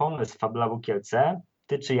wpadł na pomysł FabLabu Kielce?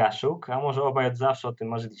 Ty czy Jaszuk? A może obaj od zawsze o tym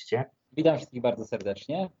marzyliście? Witam wszystkich bardzo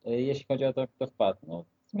serdecznie. Jeśli chodzi o to, kto wpadł,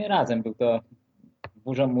 w sumie razem był to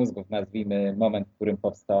burzą mózgów, nazwijmy, moment, w którym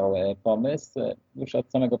powstał pomysł. Już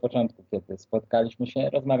od samego początku, kiedy spotkaliśmy się,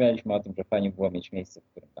 rozmawialiśmy o tym, że fajnie było mieć miejsce,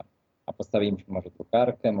 w którym tam postawiliśmy może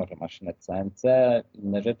drukarkę, może maszynę CNC,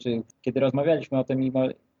 inne rzeczy. Kiedy rozmawialiśmy o tym, mimo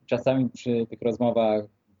czasami przy tych rozmowach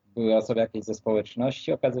były osoby jakieś ze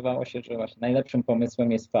społeczności, okazywało się, że właśnie najlepszym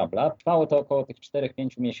pomysłem jest FabLab. Trwało to około tych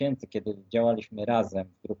 4-5 miesięcy, kiedy działaliśmy razem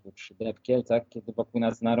w druku 3D w Kielcach, kiedy wokół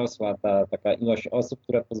nas narosła ta taka ilość osób,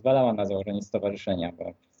 która pozwalała na założenie stowarzyszenia,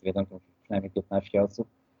 bo wszyscy wiedzą, że przynajmniej 15 osób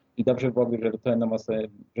i dobrze by było,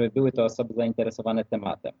 żeby były to osoby zainteresowane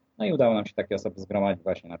tematem. No i udało nam się takie osoby zgromadzić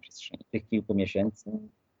właśnie na przestrzeni tych kilku miesięcy.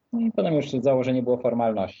 No i potem już założenie było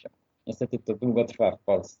formalnością. Niestety to długo trwa w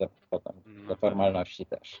Polsce, potem te formalności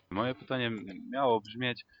też. Moje pytanie miało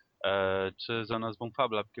brzmieć, czy za nazwą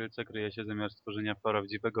FabLab Kielce kryje się zamiar stworzenia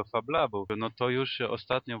prawdziwego FabLabu? No to już się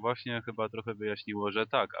ostatnio właśnie chyba trochę wyjaśniło, że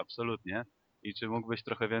tak, absolutnie. I czy mógłbyś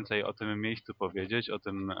trochę więcej o tym miejscu powiedzieć,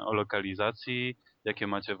 o lokalizacji, jakie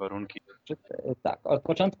macie warunki? Tak, od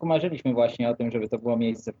początku marzyliśmy właśnie o tym, żeby to było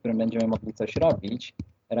miejsce, w którym będziemy mogli coś robić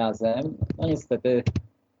razem. No niestety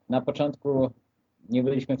na początku nie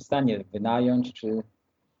byliśmy w stanie wynająć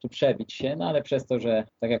czy przebić się, no ale przez to, że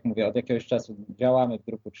tak jak mówię, od jakiegoś czasu działamy w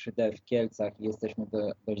druku 3D w Kielcach i jesteśmy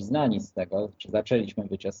dość znani z tego, czy zaczęliśmy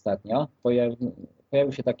być ostatnio,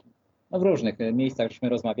 pojawił się taki, w różnych miejscach żeśmy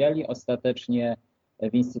rozmawiali, ostatecznie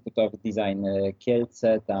w Institute of Design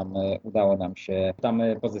Kielce, tam udało nam się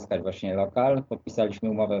pozyskać właśnie lokal, podpisaliśmy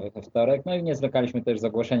umowę we wtorek, no i nie zwlekaliśmy też z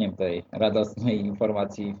ogłoszeniem tej radosnej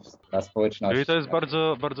informacji dla społeczności. Czyli to jest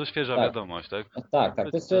bardzo, bardzo świeża wiadomość, tak? Tak,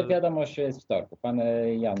 to jest wiadomość z wtorku. Pan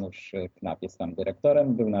Janusz Knap jest tam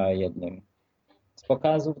dyrektorem, był na jednym z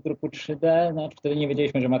pokazów druku 3D, wtedy nie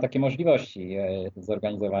wiedzieliśmy, że ma takie możliwości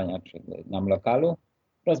zorganizowania nam lokalu.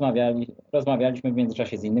 Rozmawialiśmy w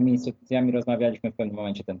międzyczasie z innymi instytucjami, rozmawialiśmy, w pewnym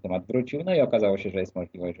momencie ten temat wrócił, no i okazało się, że jest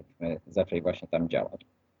możliwość, żebyśmy zaczęli właśnie tam działać.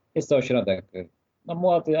 Jest to ośrodek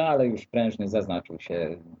młody, ale już prężny, zaznaczył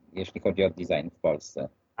się, jeśli chodzi o design w Polsce.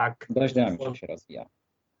 Dość dynamicznie się rozwija.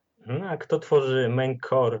 A kto tworzy main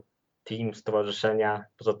core team stowarzyszenia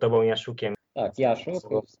poza tobą i Jaszukiem? Tak,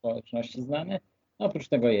 Jaszuk w społeczności znany. Oprócz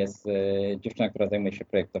tego jest dziewczyna, która zajmuje się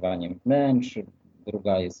projektowaniem wnętrz,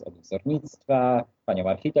 druga jest od wzornictwa, panią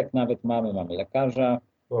architekt nawet mamy lekarza,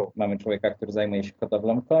 mamy człowieka, który zajmuje się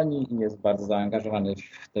hodowlą koni i jest bardzo zaangażowany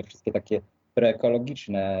w te wszystkie takie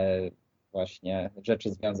preekologiczne właśnie rzeczy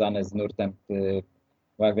związane z nurtem,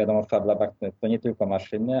 bo jak wiadomo w FabLabach to nie tylko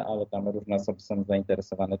maszyny, ale tam różne osoby są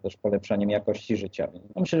zainteresowane też polepszaniem jakości życia.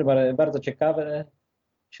 Myślę, że bardzo ciekawe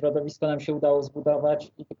środowisko nam się udało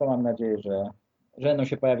zbudować i tylko mam nadzieję, że będą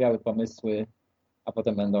się pojawiały pomysły, a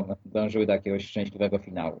potem będą dążyły do jakiegoś szczęśliwego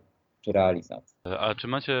finału czy realizacji. A czy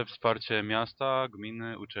macie wsparcie miasta,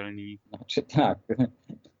 gminy, uczelni?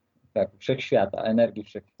 Tak, wszechświata, energii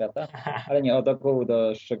wszechświata, ale nie od ogółu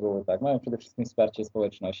do szczegółu. Tak. Mają przede wszystkim wsparcie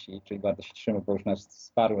społeczności, czyli bardzo się cieszymy, bo już nas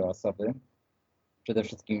wsparły osoby. Przede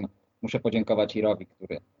wszystkim muszę podziękować Irowi,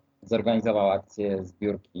 który zorganizował akcję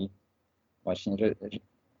zbiórki właśnie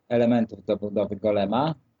elementów do budowy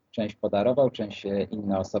golema. Część podarował, część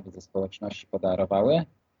inne osoby ze społeczności podarowały.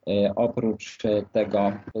 Oprócz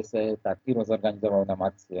tego, Iro zorganizował nam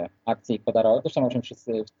akcję i podarował. Zresztą o czym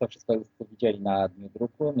to wszystko widzieli na Dniu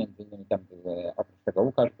Druku. Między innymi tam był oprócz tego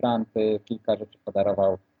Łukasz Brandt, kilka rzeczy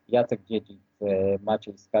podarował Jacek Dziedzic,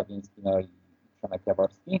 Maciej Skawiński, no i Przemek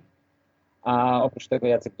Jaworski. A oprócz tego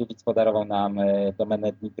Jacek Dziedzic podarował nam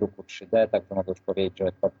domenę Dni Druku 3D, także mogę już powiedzieć,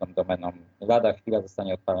 że pod tą domeną lada chwila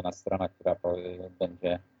zostanie odpalona strona, która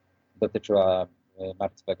będzie dotyczyła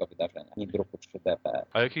marcowego wydarzenia, Dni druku 3D.pl.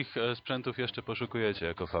 A jakich sprzętów jeszcze poszukujecie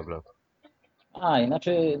jako FabLab?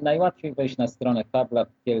 Inaczej najłatwiej wejść na stronę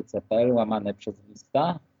fablab.kielce.pl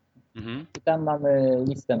 /lista i tam mamy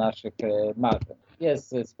listę naszych marzeń.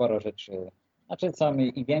 Jest sporo rzeczy, są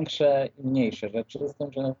i większe, i mniejsze rzeczy, z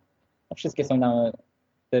tym, że wszystkie są nam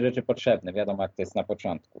te rzeczy potrzebne, wiadomo jak to jest na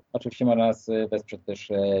początku. Oczywiście można nas wesprzeć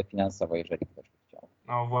też finansowo, jeżeli ktoś by chciał.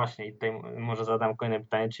 No właśnie, i tutaj może zadam kolejne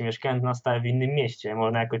pytanie, czy mieszkając na stałe w innym mieście,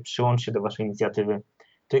 można jakoś przyłączyć się do waszej inicjatywy?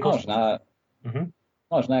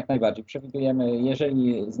 Można jak najbardziej. Przewidujemy,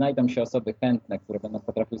 jeżeli znajdą się osoby chętne, które będą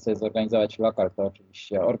potrafiły sobie zorganizować lokal, to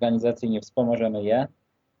oczywiście organizacyjnie wspomożemy je.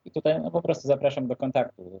 I tutaj po prostu zapraszam do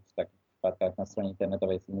kontaktu. W takich przypadkach na stronie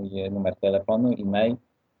internetowej jest mój numer telefonu, e-mail.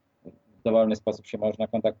 W dowolny sposób się można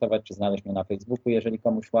kontaktować, czy znaleźć mnie na Facebooku, jeżeli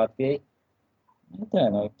komuś łatwiej. No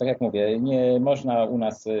tyle, tak jak mówię, nie można u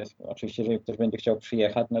nas, oczywiście jeżeli ktoś będzie chciał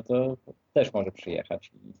przyjechać, no to też może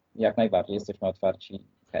przyjechać. I jak najbardziej jesteśmy otwarci i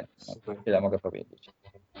chętni. Tyle mogę powiedzieć.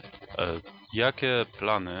 Jakie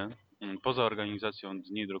plany poza organizacją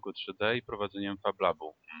Dni Druku 3D i prowadzeniem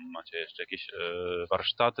FabLabu? Macie jeszcze jakieś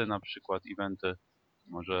warsztaty, na przykład eventy?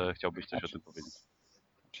 Może chciałbyś coś o tym powiedzieć?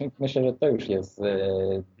 Myślę, że to już jest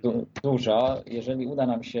dużo. Jeżeli uda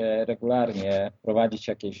nam się regularnie prowadzić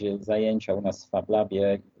jakieś zajęcia u nas w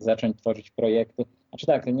FabLabie, zacząć tworzyć projekty.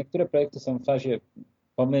 Niektóre projekty są w fazie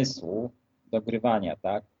pomysłu, dogrywania,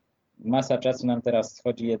 tak? Masa czasu nam teraz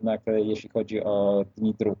schodzi jednak, jeśli chodzi o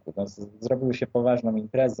Dni Druku. Zrobiły się poważną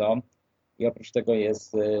imprezą i oprócz tego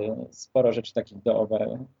jest sporo rzeczy takich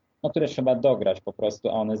które trzeba dograć po prostu,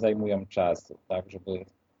 a one zajmują czas, tak, żeby...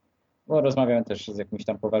 Bo rozmawiałem też z jakimiś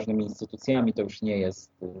tam poważnymi instytucjami, to już nie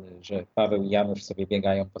jest, że Paweł i Janusz sobie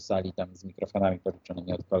biegają po sali tam z mikrofonami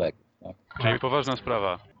pożyczonymi od kolegów. Tak? Czyli poważna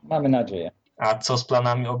sprawa. Mamy nadzieję. A co z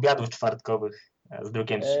planami obiadów czwartkowych z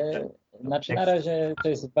drukiem 3D? Na razie to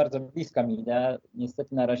jest bardzo bliska mi idea,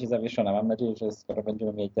 niestety na razie zawieszona. Mam nadzieję, że skoro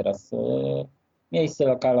będziemy mieli teraz miejsce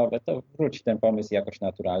lokalowe, to wróci ten pomysł jakoś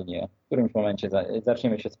naturalnie. W którymś momencie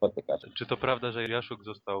zaczniemy się spotykać. Czy to prawda, że Jaszuk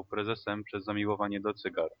został prezesem przez zamiłowanie do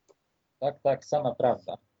cygar? Tak, sama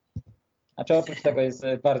prawda. Oprócz tego jest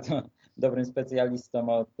bardzo dobrym specjalistą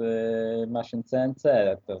od maszyn CNC,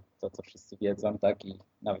 to co wszyscy wiedzą, tak, i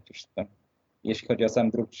nawet już tam, jeśli chodzi o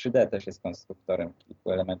sam druk 3D, też jest konstruktorem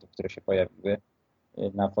kilku elementów, które się pojawiły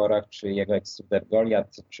na forach, czy jego ekstruder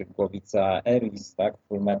Goliath, czy głowica Eris, tak,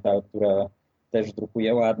 Full Metal, która też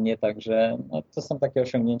drukuje ładnie, także to są takie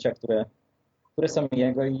osiągnięcia, które są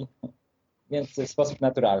jego i więc w sposób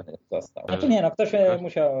naturalny został. Ktoś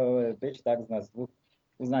musiał być, tak, z nas dwóch.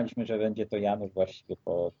 Uznaliśmy, że będzie to Janusz właściwie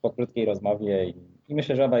po krótkiej rozmowie i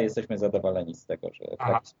myślę, że obaj jesteśmy zadowoleni z tego, że w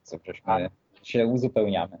taki sposób żeśmy się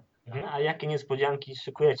uzupełniamy. A jakie niespodzianki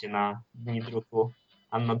szykujecie na Dni Druku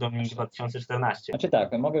Anno Domini 2014?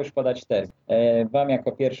 Mogę już podać termin. Wam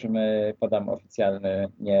jako pierwszym podam oficjalny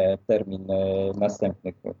termin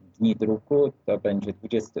następnych Dni Druku. To będzie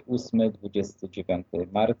 28-29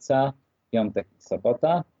 marca, piątek i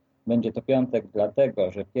sobota. Będzie to piątek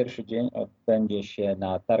dlatego, że pierwszy dzień odbędzie się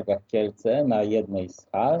na targach Kielce na jednej z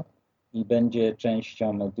hal i będzie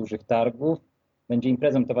częścią dużych targów. Będzie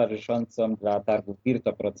imprezą towarzyszącą dla targów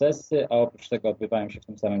Virto Procesy, a oprócz tego odbywają się w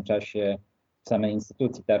tym samym czasie w samej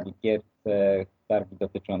instytucji targi Kielce, targi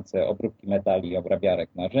dotyczące obróbki metali i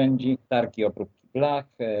obrabiarek narzędzi, targi obróbki blach,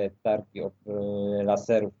 targi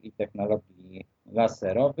laserów i technologii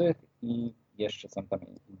laserowych i jeszcze są tam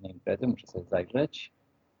inne imprezy, muszę sobie zajrzeć.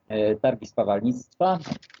 Targi spawalnictwa,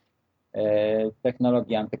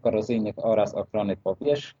 technologii antykorozyjnych oraz ochrony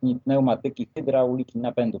powierzchni, pneumatyki, hydrauliki,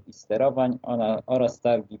 napędów i sterowań oraz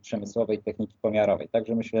targi przemysłowej techniki pomiarowej.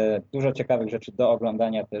 Także myślę, dużo ciekawych rzeczy do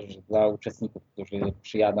oglądania też dla uczestników, którzy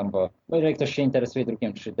przyjadą, bo jeżeli ktoś się interesuje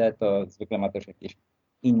drukiem 3D, to zwykle ma też jakieś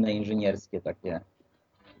inne inżynierskie takie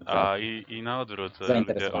I na odwrót,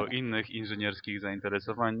 ludzie o innych inżynierskich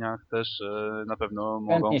zainteresowaniach też na pewno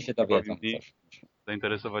mogą się dowiedzą coś.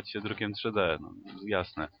 Zainteresować się drukiem 3D,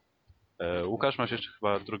 jasne. Łukasz, masz jeszcze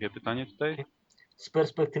chyba drugie pytanie tutaj? Z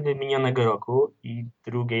perspektywy minionego roku i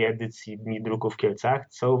drugiej edycji Dni Druku w Kielcach,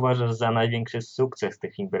 co uważasz za największy sukces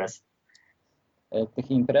tych imprez?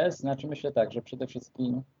 Tych imprez? Myślę tak, że przede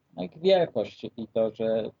wszystkim ich wielkość i to,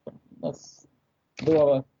 że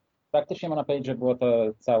było, praktycznie można powiedzieć, że było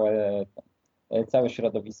to całe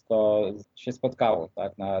środowisko się spotkało,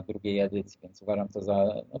 tak, na drugiej edycji, więc uważam to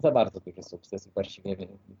za bardzo duży sukces i właściwie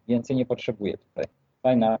więcej nie potrzebuję tutaj.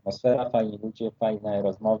 Fajna atmosfera, fajni ludzie, fajne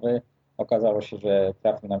rozmowy. Okazało się, że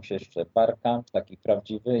trafił nam się jeszcze barka, taki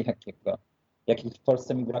prawdziwy, jakich w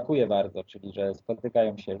Polsce mi brakuje bardzo, czyli że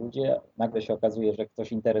spotykają się ludzie, nagle się okazuje, że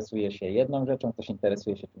ktoś interesuje się jedną rzeczą, ktoś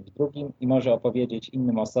interesuje się czymś drugim i może opowiedzieć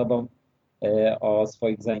innym osobom o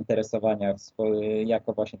swoich zainteresowaniach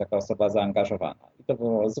jako właśnie taka osoba zaangażowana. I to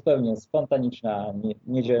było zupełnie spontaniczne,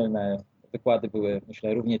 niedzielne wykłady były,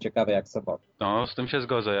 myślę, równie ciekawe jak soboty. No, z tym się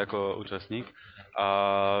zgodzę jako uczestnik.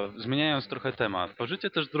 A zmieniając trochę temat, tworzycie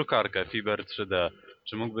też drukarkę Fiber 3D.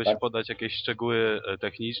 Czy mógłbyś Tak? podać jakieś szczegóły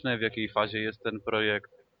techniczne, w jakiej fazie jest ten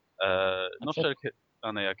projekt? No Znaczy, wszelkie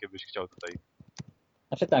dane, jakie byś chciał tutaj.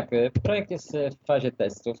 Znaczy tak, projekt jest w fazie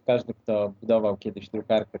testów. Każdy, kto budował kiedyś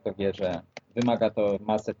drukarkę, to wie, że wymaga to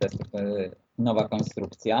masę testów, nowa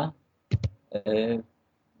konstrukcja.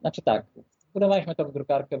 Znaczy tak, zbudowaliśmy tą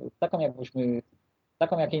drukarkę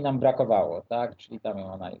taką jakiej nam brakowało, tak? Czyli tam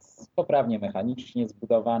ona jest poprawnie mechanicznie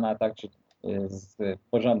zbudowana, tak? Czy z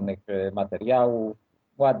porządnych materiałów,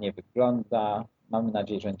 ładnie wygląda. Mamy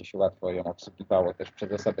nadzieję, że będzie się łatwo ją obsługiwało też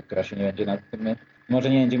przez osobę, która się nie będzie nad tym, może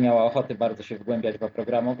nie będzie miała ochoty bardzo się wgłębiać w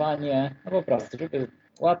oprogramowanie, no po prostu, żeby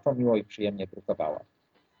łatwo, miło i przyjemnie drukowała.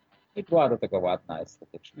 I była do tego ładna,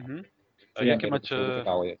 estetyczna. Mhm. A Przyjemnie, żeby się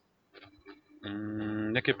używało.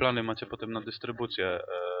 Jakie plany macie potem na dystrybucję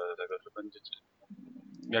tego, że będziecie,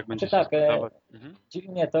 jak Znaczy będziecie tak, sprzedawać? Mhm. dziwi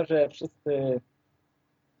mnie to, że wszyscy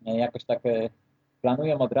jakoś tak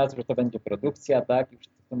planują od razu, że to będzie produkcja, tak, i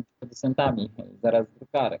wszyscy są producentami zaraz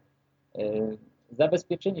drukarek.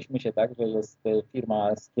 Zabezpieczyliśmy się tak, że jest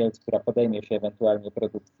firma z Kielc, która podejmie się ewentualnie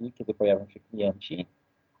produkcji, kiedy pojawią się klienci.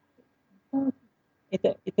 No,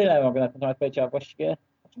 i tyle mogę na ten temat powiedzieć, a właściwie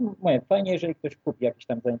mówię, fajnie, jeżeli ktoś kupi, jakieś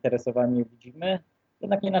tam zainteresowanie widzimy,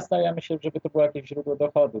 jednak nie nastawiamy się, żeby to było jakieś źródło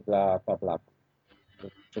dochodu dla Pawlaków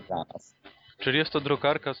czy dla nas. Czyli jest to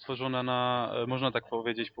drukarka stworzona na, można tak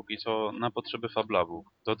powiedzieć, póki co na potrzeby FabLabów,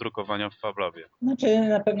 do drukowania w FabLabie. Znaczy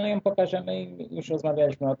na pewno ją pokażemy i już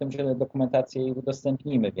rozmawialiśmy o tym, że dokumentację jej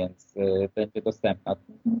udostępnimy, więc będzie dostępna.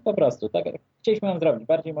 Po prostu, tak chcieliśmy ją zrobić.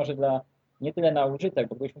 Bardziej może nie tyle na użytek,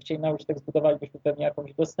 bo gdybyśmy chcieli na użytek, zbudowalibyśmy pewnie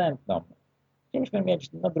jakąś dostępną. Chcieliśmy mieć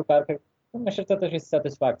drukarkę. Myślę, że to też jest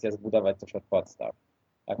satysfakcja zbudować coś od podstaw.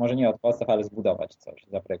 Tak, może nie od podstaw, ale zbudować coś,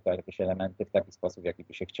 zaprojektować jakieś elementy w taki sposób, jaki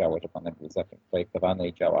by się chciało, żeby one były zaprojektowane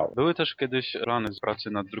i działały. Były też kiedyś plany z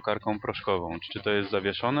pracy nad drukarką proszkową. Czy to jest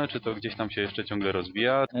zawieszone, czy to gdzieś tam się jeszcze ciągle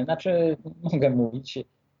rozwija? Znaczy, mogę mówić,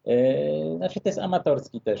 znaczy to jest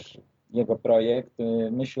amatorski też jego projekt.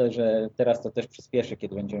 Myślę, że teraz to też przyspieszy,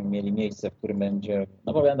 kiedy będziemy mieli miejsce, w którym będzie,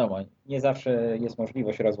 no bo wiadomo, nie zawsze jest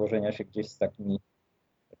możliwość rozłożenia się gdzieś z takimi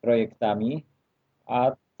projektami,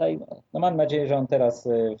 a tutaj, no mam nadzieję, że on teraz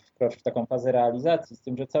wkroczy w taką fazę realizacji, z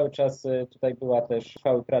tym, że cały czas tutaj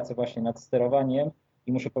trwały prace właśnie nad sterowaniem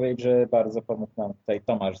i muszę powiedzieć, że bardzo pomógł nam tutaj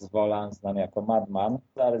Tomasz Zwolan, znany jako Madman,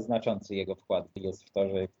 ale znaczący jego wkład jest w to,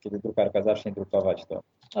 że kiedy drukarka zacznie drukować,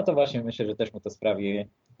 to właśnie myślę, że też mu to sprawi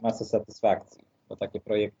masę satysfakcji, bo takie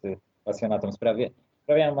projekty pasjonatom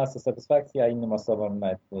sprawiają masę satysfakcji, a innym osobom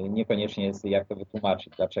nawet niekoniecznie jest jak to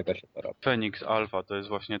wytłumaczyć, dlaczego się to robi. Phoenix Alpha to jest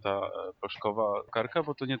właśnie ta proszkowa drukarka,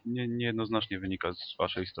 bo to niejednoznacznie wynika z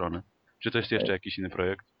waszej strony. Czy to jest jeszcze jakiś inny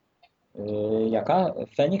projekt? Jaka?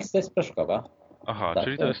 Phoenix to jest proszkowa. Aha, Tak,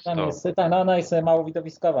 czyli to jest tam to. jest, tak, no ona jest mało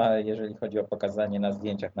widowiskowa, jeżeli chodzi o pokazanie na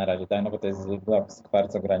zdjęciach na razie, tak, no bo to jest blok z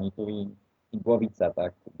kwarcogranitu i głowica,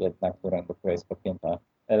 tak, jedna, do której jest podpięta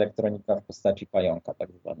elektronika w postaci pająka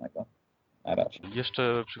tak zwanego na razie.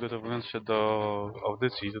 Jeszcze przygotowując się do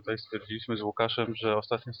audycji, tutaj stwierdziliśmy z Łukaszem, że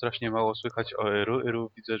ostatnio strasznie mało słychać o Eru.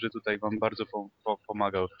 Eru widzę, że tutaj wam bardzo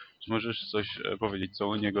pomagał. Czy możesz coś powiedzieć, co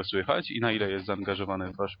u niego słychać i na ile jest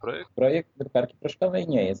zaangażowany w wasz projekt? Projekt drukarki proszkowej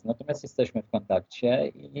nie jest, natomiast jesteśmy w kontakcie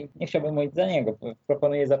i nie chciałbym mówić za niego.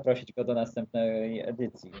 Proponuję zaprosić go do następnej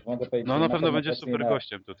edycji. Mogę powiedzieć, No że na pewno będzie pracuje super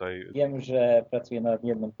gościem tutaj. Wiem, że pracuje nad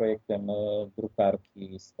jednym projektem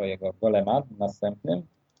drukarki swojego golema następnym.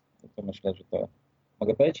 To myślę, że to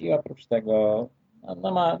mogę powiedzieć. I oprócz tego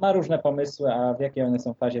no ma różne pomysły, a w jakiej one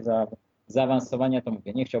są fazie zaawansowania, to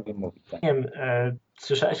mówię, nie chciałbym mówić. Tak? Nie wiem,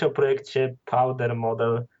 słyszałeś o projekcie Powder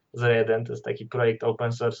Model 01? To jest taki projekt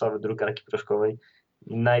open source'owy drukarki proszkowej.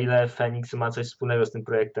 Na ile Phoenix ma coś wspólnego z tym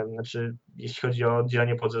projektem? Znaczy, jeśli chodzi o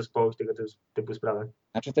dzielenie podzespołów, tego typu sprawy.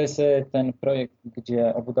 Znaczy to jest ten projekt,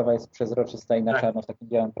 gdzie obudowa jest przezroczysta i na Tak. czarno w takim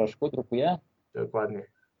białym proszku drukuje? Dokładnie.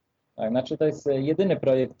 Tak, znaczy to jest jedyny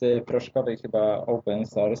projekt proszkowy chyba open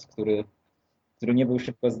source, który nie był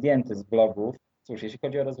szybko zdjęty z blogów. Cóż, jeśli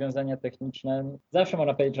chodzi o rozwiązania techniczne, zawsze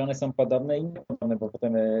można powiedzieć, że one są podobne i niepodobne, bo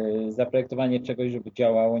potem zaprojektowanie czegoś, żeby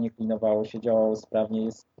działało, nie klinowało się, działało sprawnie,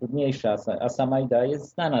 jest trudniejsze, a sama idea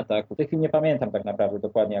jest znana, tak. W tej chwili nie pamiętam tak naprawdę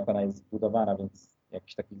dokładnie, jak ona jest zbudowana, więc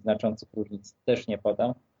jakichś takich znaczących różnic też nie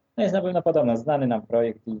podam. No jest na pewno podobna, znany nam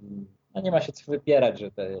projekt no nie ma się co wypierać,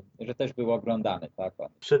 że też był oglądany, tak?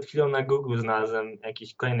 Przed chwilą na Google znalazłem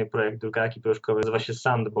jakiś kolejny projekt drukarki proszkowej, nazywa się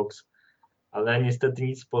Sandbox, ale niestety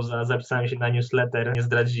nic poza zapisami się na newsletter nie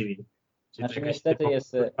zdradzili. Czyli Znaczy to jakaś niestety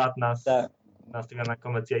jest, prywatna, tak, nastawiona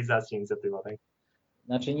komercjalizacji inicjatywa, tak?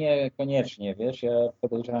 znaczy niekoniecznie, wiesz, ja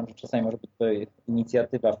podejrzewam, że czasami może być to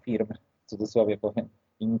inicjatywa firm, w cudzysłowie powiem,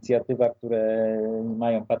 inicjatywa, które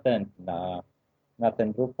mają patent na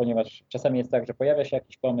ten druk, ponieważ czasami jest tak, że pojawia się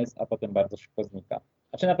jakiś pomysł, a potem bardzo szybko znika.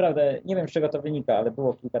 Znaczy naprawdę, nie wiem z czego to wynika, ale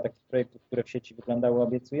było kilka takich projektów, które w sieci wyglądały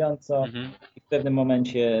obiecująco i w pewnym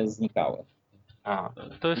momencie znikały.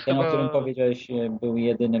 To jest I ten, o którym chyba... powiedziałeś, był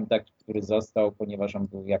jedynym taki, który został, ponieważ on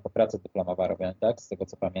był jako praca dyplomowa robiony, tak? Z tego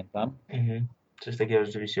co pamiętam. Coś takiego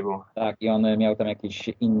rzeczywiście było. Tak, i on miał tam jakieś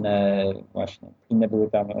inne były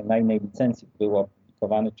tam, na innej licencji był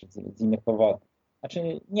opublikowany, czy z innych powodów.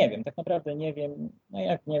 Znaczy nie wiem, tak naprawdę nie wiem, no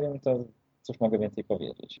jak nie wiem, to cóż mogę więcej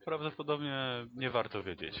powiedzieć. Prawdopodobnie nie warto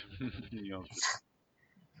wiedzieć.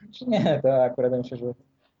 Znaczy nie, to akurat myślę,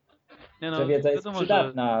 Nie no, że wiedza jest wiadomo,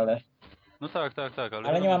 przydatna, No tak, ale ale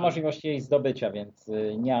nie wiadomo, ma możliwości jej zdobycia, więc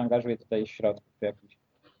nie angażuję tutaj środków, jakichś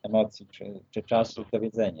emocji czy czasu w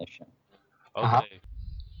dowiedzenie się. Okej.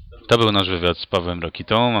 To był nasz wywiad z Pawłem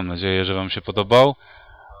Rokitą. Mam nadzieję, że wam się podobał.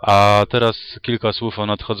 A teraz kilka słów o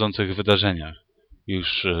nadchodzących wydarzeniach.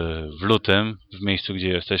 Już w lutym, w miejscu, gdzie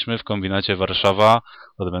jesteśmy, w kombinacie Warszawa,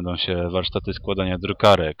 odbędą się warsztaty składania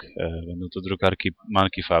drukarek. Będą to drukarki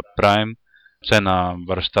Monkey Prime. Cena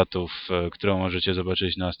warsztatów, którą możecie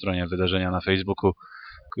zobaczyć na stronie wydarzenia na Facebooku,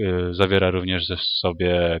 zawiera również w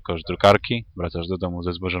sobie koszt drukarki. Wracasz do domu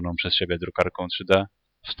ze złożoną przez siebie drukarką 3D,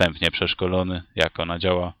 wstępnie przeszkolony, jak ona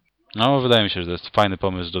działa. No, wydaje mi się, że to jest fajny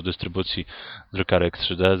pomysł do dystrybucji drukarek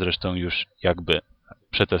 3D, zresztą już jakby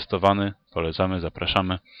przetestowany. Polecamy,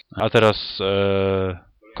 zapraszamy. A teraz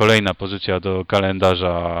kolejna pozycja do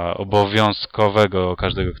kalendarza obowiązkowego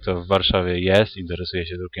każdego, kto w Warszawie jest, interesuje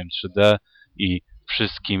się drukiem 3D i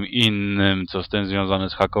wszystkim innym, co z tym związane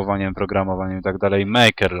z hakowaniem, programowaniem i tak dalej.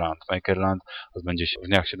 Makerland odbędzie się w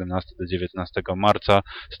dniach 17 do 19 marca.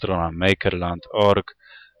 Strona makerland.org.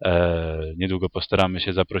 Niedługo postaramy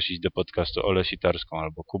się zaprosić do podcastu Olę Sitarską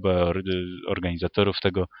albo Kubę, organizatorów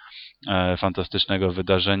tego fantastycznego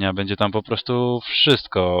wydarzenia. Będzie tam po prostu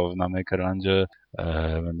wszystko na Makerlandzie.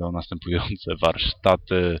 Będą następujące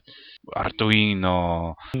warsztaty,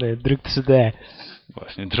 Arduino, Druk 3D.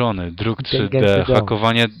 właśnie drony, druk 3D, Inteligentny dom.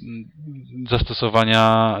 hakowanie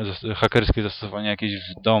hakerskie zastosowania jakieś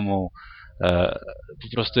w domu.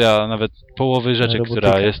 Po prostu ja nawet połowy rzeczy, Robotyka.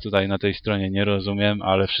 która jest tutaj na tej stronie, nie rozumiem,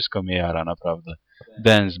 ale wszystko mnie jara, naprawdę.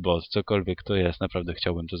 Dancebot, cokolwiek to jest, naprawdę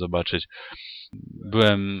chciałbym to zobaczyć.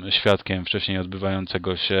 Byłem świadkiem wcześniej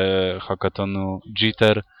odbywającego się hackathonu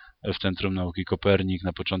Jitter w Centrum Nauki Kopernik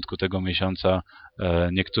na początku tego miesiąca.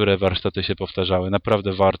 Niektóre warsztaty się powtarzały,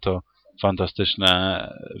 naprawdę warto. Fantastyczne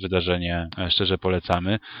wydarzenie, szczerze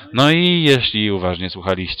polecamy. No i jeśli uważnie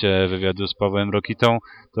słuchaliście wywiadu z Pawłem Rokitą,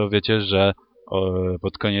 to wiecie, że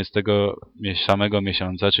pod koniec tego samego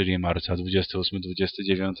miesiąca, czyli marca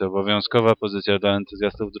 28-29, obowiązkowa pozycja dla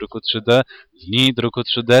entuzjastów druku 3D, Dni Druku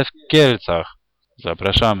 3D w Kielcach.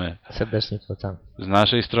 Zapraszamy. Serdecznie polecam. Z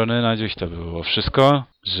naszej strony na dziś to było wszystko.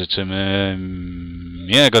 Życzymy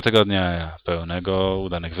miłego tygodnia, pełnego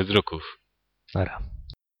udanych wydruków. Nara.